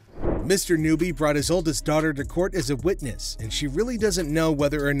forward. Mr. Newby brought his oldest daughter to court as a witness, and she really doesn't know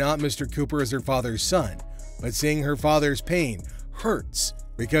whether or not Mr. Cooper is her father's son. But seeing her father's pain hurts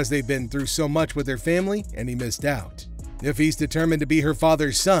because they've been through so much with their family and he missed out. If he's determined to be her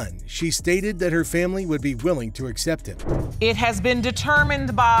father's son, she stated that her family would be willing to accept him. It has been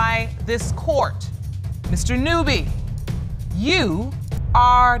determined by this court. Mr. Newby, you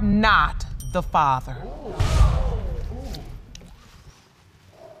are not the father.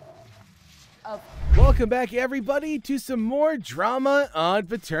 Welcome back, everybody, to some more drama on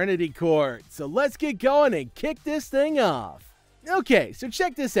Paternity Court. So let's get going and kick this thing off. Okay, so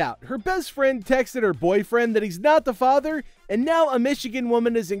check this out. Her best friend texted her boyfriend that he's not the father, and now a Michigan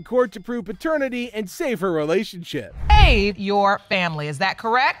woman is in court to prove paternity and save her relationship. Save your family, is that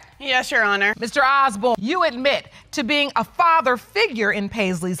correct? Yes, Your Honor. Mr. Osborne, you admit to being a father figure in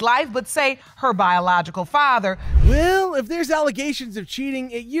Paisley's life, but say her biological father. Well, if there's allegations of cheating,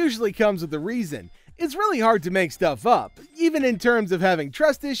 it usually comes with a reason. It's really hard to make stuff up. Even in terms of having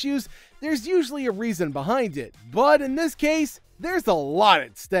trust issues, there's usually a reason behind it. But in this case, there's a lot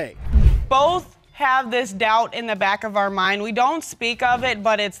at stake. Both have this doubt in the back of our mind. We don't speak of it,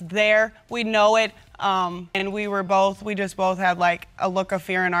 but it's there. We know it. And we just both had like a look of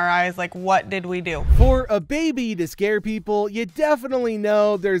fear in our eyes, like, what did we do? For a baby to scare people, you definitely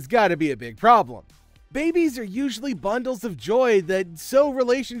know there's gotta be a big problem. Babies are usually bundles of joy that sew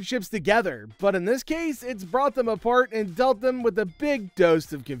relationships together, but in this case, it's brought them apart and dealt them with a big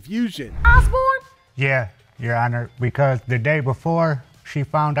dose of confusion. Osborne? Yeah, Your Honor, because the day before she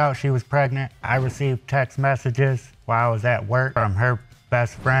found out she was pregnant, I received text messages while I was at work from her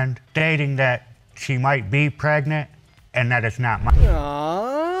best friend stating that she might be pregnant and that it's not mine.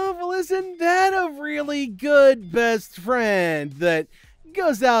 Aww, well, isn't that a really good best friend that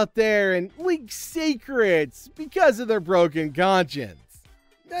goes out there and leaks secrets because of their broken conscience?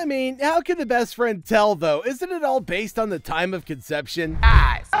 I mean, how can the best friend tell, though? Isn't it all based on the time of conception?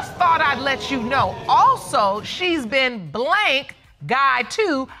 Guys, I just thought I'd let you know. Also, she's been blank, guy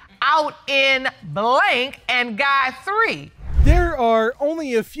 2, out in blank, and guy 3. There are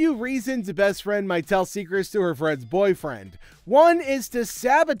only a few reasons a best friend might tell secrets to her friend's boyfriend. One is to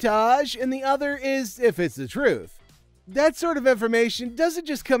sabotage, and the other is if it's the truth. That sort of information doesn't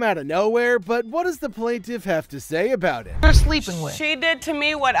just come out of nowhere, but what does the plaintiff have to say about it? You're sleeping with. She did to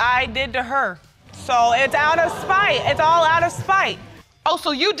me what I did to her. So it's out of spite. It's all out of spite. Oh,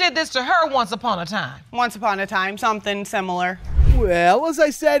 so you did this to her once upon a time? Once upon a time, something similar. Well, as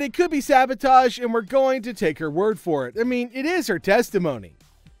I said, it could be sabotage, and we're going to take her word for it. I mean, it is her testimony.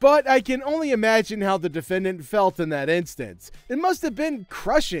 But I can only imagine how the defendant felt in that instance. It must have been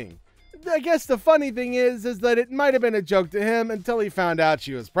crushing. I guess the funny thing is that it might have been a joke to him until he found out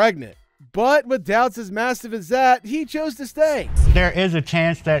she was pregnant. But with doubts as massive as that, he chose to stay. There is a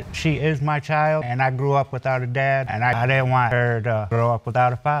chance that she is my child, and I grew up without a dad, and I didn't want her to grow up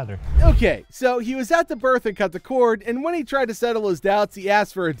without a father. Okay, so he was at the birth and cut the cord, and when he tried to settle his doubts, he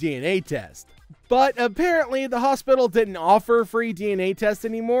asked for a DNA test. But apparently, the hospital didn't offer free DNA tests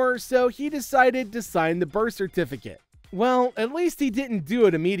anymore, so he decided to sign the birth certificate. Well, at least he didn't do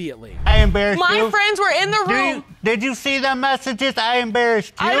it immediately. I embarrassed you. My friends were in the room. Did you see the messages? I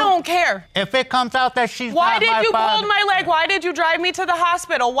embarrassed you. I don't care. If it comes out that she's Why not my did you father. pull my leg? Why did you drive me to the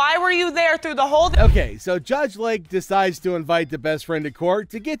hospital? Why were you there through the whole... Okay, so Judge Lake decides to invite the best friend to court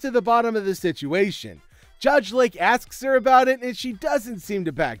to get to the bottom of the situation. Judge Lake asks her about it, and she doesn't seem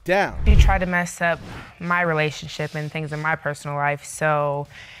to back down. She tried to mess up my relationship and things in my personal life, so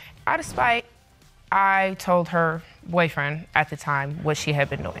out of spite, I told her boyfriend at the time what she had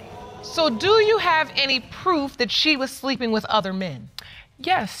been doing. So do you have any proof that she was sleeping with other men?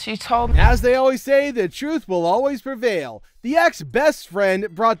 Yes, she told me. As they always say, the truth will always prevail. The ex-best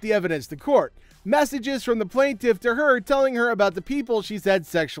friend brought the evidence to court. Messages from the plaintiff to her telling her about the people she's had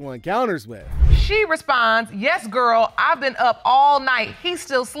sexual encounters with. She responds, "Yes, girl, I've been up all night. He's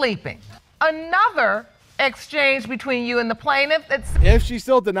still sleeping." Another exchange between you and the plaintiff. If she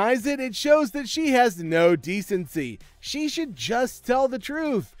still denies it, it shows that she has no decency. She should just tell the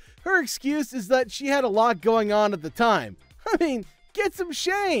truth. Her excuse is that she had a lot going on at the time. I mean, get some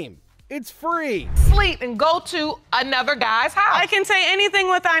shame. It's free. Sleep and go to another guy's house. I can say anything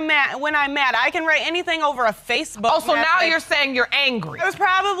when I'm mad. I can write anything over a Facebook. Oh, so now message. you're saying you're angry. I was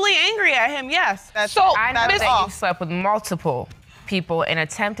probably angry at him, yes. I know that you slept with multiple people and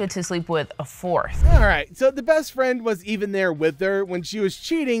attempted to sleep with a fourth. All right, so the best friend was even there with her when she was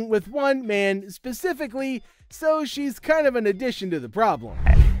cheating with one man specifically, so she's kind of an addition to the problem.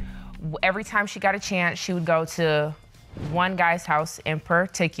 Every time she got a chance, she would go to one guy's house in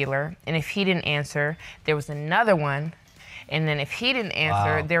particular, and if he didn't answer, there was another one, and then if he didn't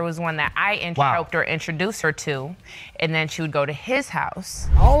answer, there was one that I helped her introduce her to, and then she would go to his house.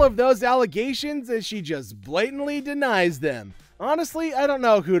 All of those allegations, and she just blatantly denies them. Honestly, I don't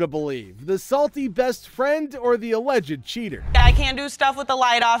know who to believe, the salty best friend or the alleged cheater. I can't do stuff with the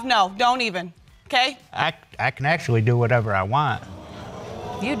light off. No, don't even, okay? I can actually do whatever I want.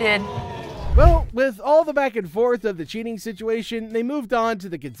 You did. Well, with all the back and forth of the cheating situation, they moved on to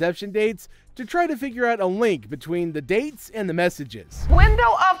the conception dates to try to figure out a link between the dates and the messages.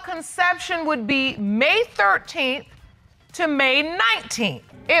 Window of conception would be May 13th to May 19th.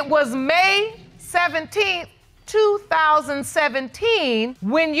 It was May 17th, 2017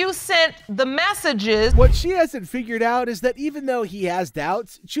 when you sent the messages. What she hasn't figured out is that even though he has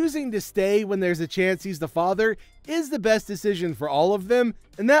doubts, choosing to stay when there's a chance he's the father is the best decision for all of them,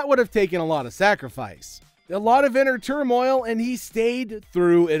 and that would have taken a lot of sacrifice. A lot of inner turmoil, and he stayed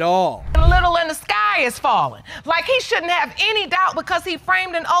through it all. A little in the sky is falling. Like he shouldn't have any doubt because he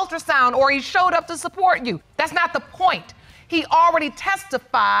framed an ultrasound or he showed up to support you. That's not the point. He already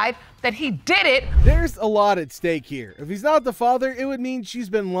testified that he did it. There's a lot at stake here. If he's not the father, it would mean she's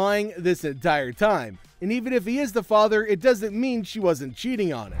been lying this entire time. And even if he is the father, it doesn't mean she wasn't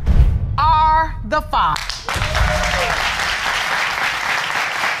cheating on him. Are the father.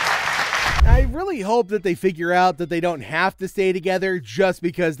 I really hope that they figure out that they don't have to stay together just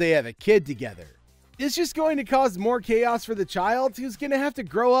because they have a kid together. It's just going to cause more chaos for the child who's going to have to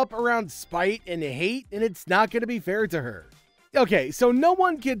grow up around spite and hate, and it's not going to be fair to her. Okay, so no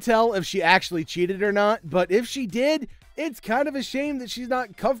one can tell if she actually cheated or not, but if she did, it's kind of a shame that she's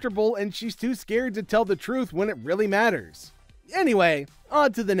not comfortable and she's too scared to tell the truth when it really matters. Anyway,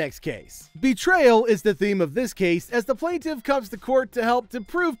 on to the next case. Betrayal is the theme of this case as the plaintiff comes to court to help to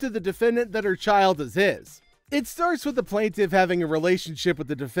prove to the defendant that her child is his. It starts with the plaintiff having a relationship with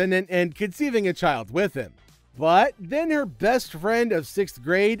the defendant and conceiving a child with him. But then her best friend of 6th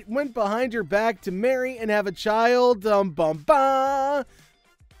grade went behind her back to marry and have a child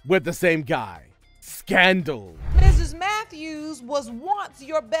with the same guy. Scandal. Mrs. Matthews was once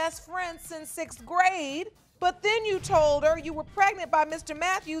your best friend since 6th grade, but then you told her you were pregnant by Mr.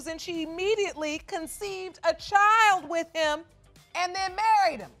 Matthews and she immediately conceived a child with him and then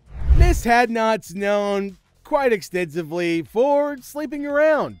married him. Miss Hadnot's known quite extensively for sleeping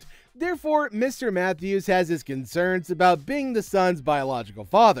around. Therefore, Mr. Matthews has his concerns about being the son's biological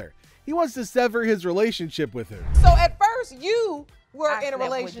father. He wants to sever his relationship with her. So at first you were in a slept with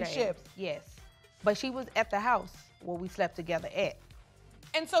relationship. James, yes, but she was at the house where we slept together at.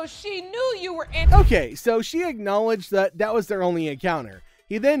 And so she knew you were in. Okay, so she acknowledged that that was their only encounter.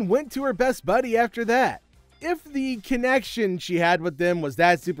 He then went to her best buddy after that. If the connection she had with them was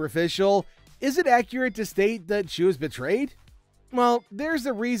that superficial, is it accurate to state that she was betrayed? Well, there's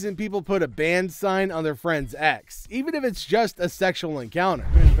a reason people put a banned sign on their friend's ex, even if it's just a sexual encounter.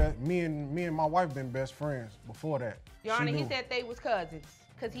 Me and my wife been best friends before that. Your Honor, he said they was cousins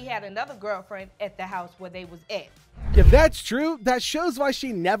because he had another girlfriend at the house where they was at. If that's true, that shows why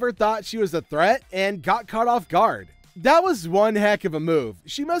she never thought she was a threat and got caught off guard. That was one heck of a move.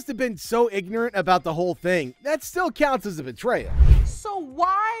 She must have been so ignorant about the whole thing. That still counts as a betrayal. So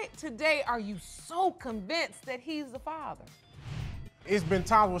why today are you so convinced that he's the father? It's been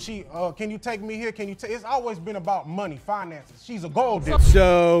times where she, can you take me here? Can you take? It's always been about money, finances. She's a gold digger.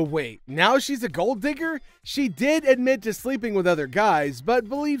 So wait, now she's a gold digger? She did admit to sleeping with other guys, but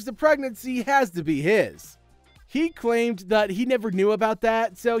believes the pregnancy has to be his. He claimed that he never knew about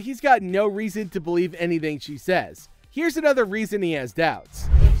that, so he's got no reason to believe anything she says. Here's another reason he has doubts.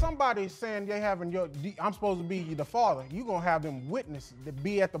 If somebody's saying they having I'm supposed to be the father, you gonna have them witness to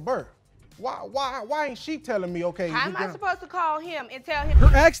be at the birth. Why ain't she telling me, okay? How am I supposed to call him and tell him?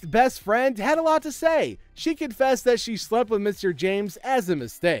 Her ex-best friend had a lot to say. She confessed that she slept with Mr. James as a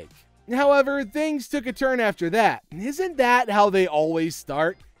mistake. However, things took a turn after that. Isn't that how they always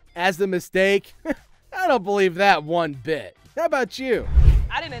start? As the mistake? I don't believe that one bit. How about you?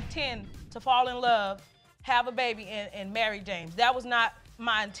 I didn't intend to fall in love, have a baby, and marry James. That was not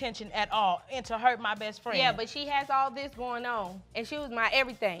my intention at all, and to hurt my best friend. Yeah, but she has all this going on, and she was my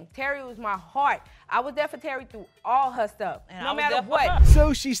everything. Terry was my heart. I was there for Terry through all her stuff, And no I was matter there for what. her.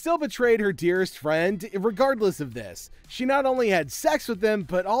 So she still betrayed her dearest friend, regardless of this. She not only had sex with him,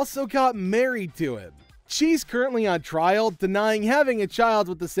 but also got married to him. She's currently on trial, denying having a child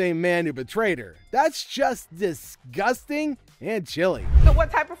with the same man who betrayed her. That's just disgusting and chilly. So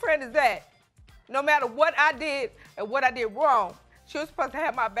what type of friend is that? No matter what I did and what I did wrong, she was supposed to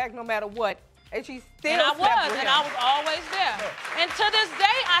have my back no matter what. And she still And I slept with was, and him. I was always there. And to this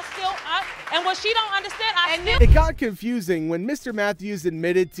day, and what she don't understand, I still. It got confusing when Mr. Matthews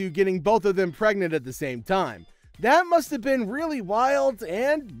admitted to getting both of them pregnant at the same time. That must have been really wild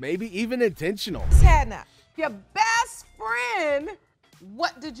and maybe even intentional. Sadna, your best friend,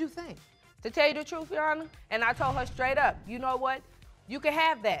 what did you think? To tell you the truth, Your Honor, and I told her straight up, you know what? You can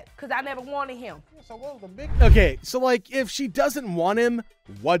have that, because I never wanted him. So what was the big Okay, so like if she doesn't want him,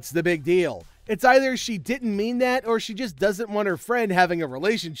 what's the big deal? It's either she didn't mean that or she just doesn't want her friend having a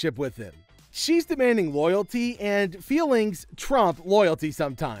relationship with him. She's demanding loyalty, and feelings trump loyalty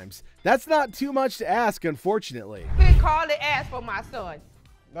sometimes. That's not too much to ask, unfortunately. You can call and ask for my son.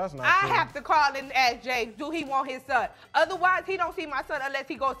 That's not I true. have to call and ask James, do he want his son? Otherwise, he don't see my son unless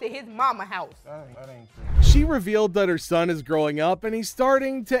he goes to his mama house. That ain't true. She revealed that her son is growing up and he's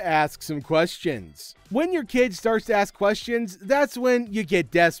starting to ask some questions. When your kid starts to ask questions, that's when you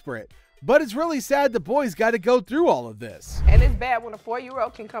get desperate. But it's really sad the boy's got to go through all of this. And it's bad when a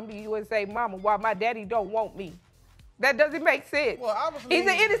 4-year-old can come to you and say, Mama, why my daddy don't want me? That doesn't make sense. Well, obviously, he's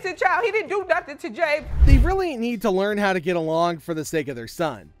an innocent child. He didn't do nothing to James. They really need to learn how to get along for the sake of their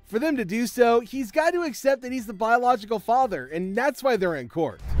son. For them to do so, he's got to accept that he's the biological father, and that's why they're in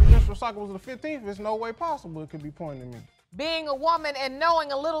court. If Mr. Osaka was the 15th, there's no way possible it could be pointing at me. Being a woman and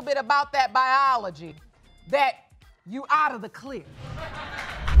knowing a little bit about that biology, that you out of the clear.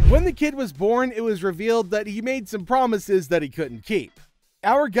 When the kid was born, it was revealed that he made some promises that he couldn't keep.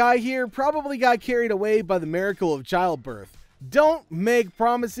 Our guy here probably got carried away by the miracle of childbirth. Don't make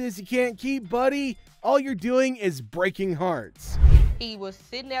promises you can't keep, buddy. All you're doing is breaking hearts. He was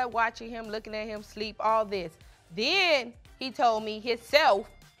sitting there watching him, looking at him sleep, all this. Then he told me himself,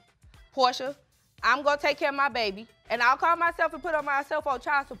 Portia, I'm going to take care of my baby, and I'll call myself and put on myself on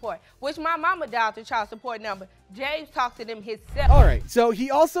child support, which my mama dialed the child support number. James talked to them himself. All right, so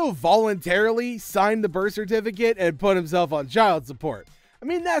he also voluntarily signed the birth certificate and put himself on child support. I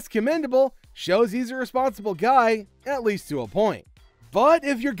mean, that's commendable. Shows he's a responsible guy, at least to a point. But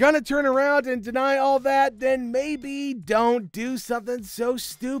if you're gonna turn around and deny all that, then maybe don't do something so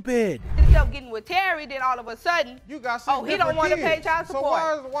stupid. Instead of getting with Terry, then all of a sudden, you got oh, he don't want to pay child So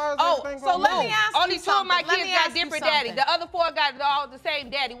support. why is oh, everything so going let on? me ask Only you 2 of my something. Let kids me got ask you different something. daddy. The other 4 got all the same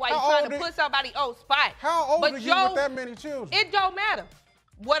daddy. Why you How trying old to is- put somebody old spot? How old but are you Joe, with that many children? It don't matter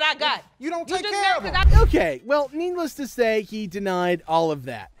what I got. You don't You take just care of know them. 'cause Okay, well, needless to say, he denied all of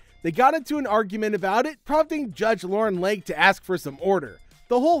that. They got into an argument about it, prompting Judge Lauren Lake to ask for some order.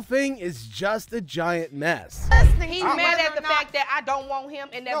 The whole thing is just a giant mess. He's mad at the fact that I don't want him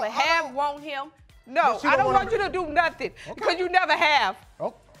and never have want him. No, But she I don't don't wanna want you to do nothing because you never have.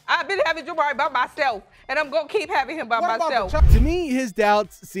 Oh. I've been having Jabari by myself, and I'm going to keep having him by What about the myself. To me, his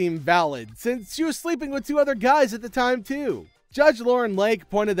doubts seem valid, since she was sleeping with 2 other guys at the time, too. Judge Lauren Lake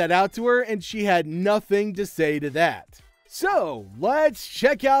pointed that out to her, and she had nothing to say to that. So, let's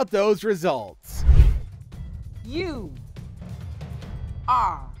check out those results. You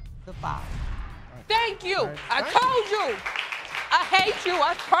are the father. Thank you. I told you. I hate you.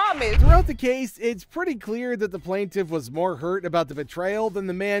 I promise. Throughout the case, it's pretty clear that the plaintiff was more hurt about the betrayal than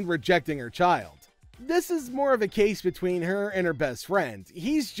the man rejecting her child. This is more of a case between her and her best friend.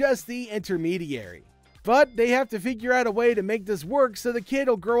 He's just the intermediary. But they have to figure out a way to make this work so the kid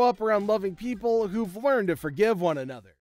will grow up around loving people who've learned to forgive one another.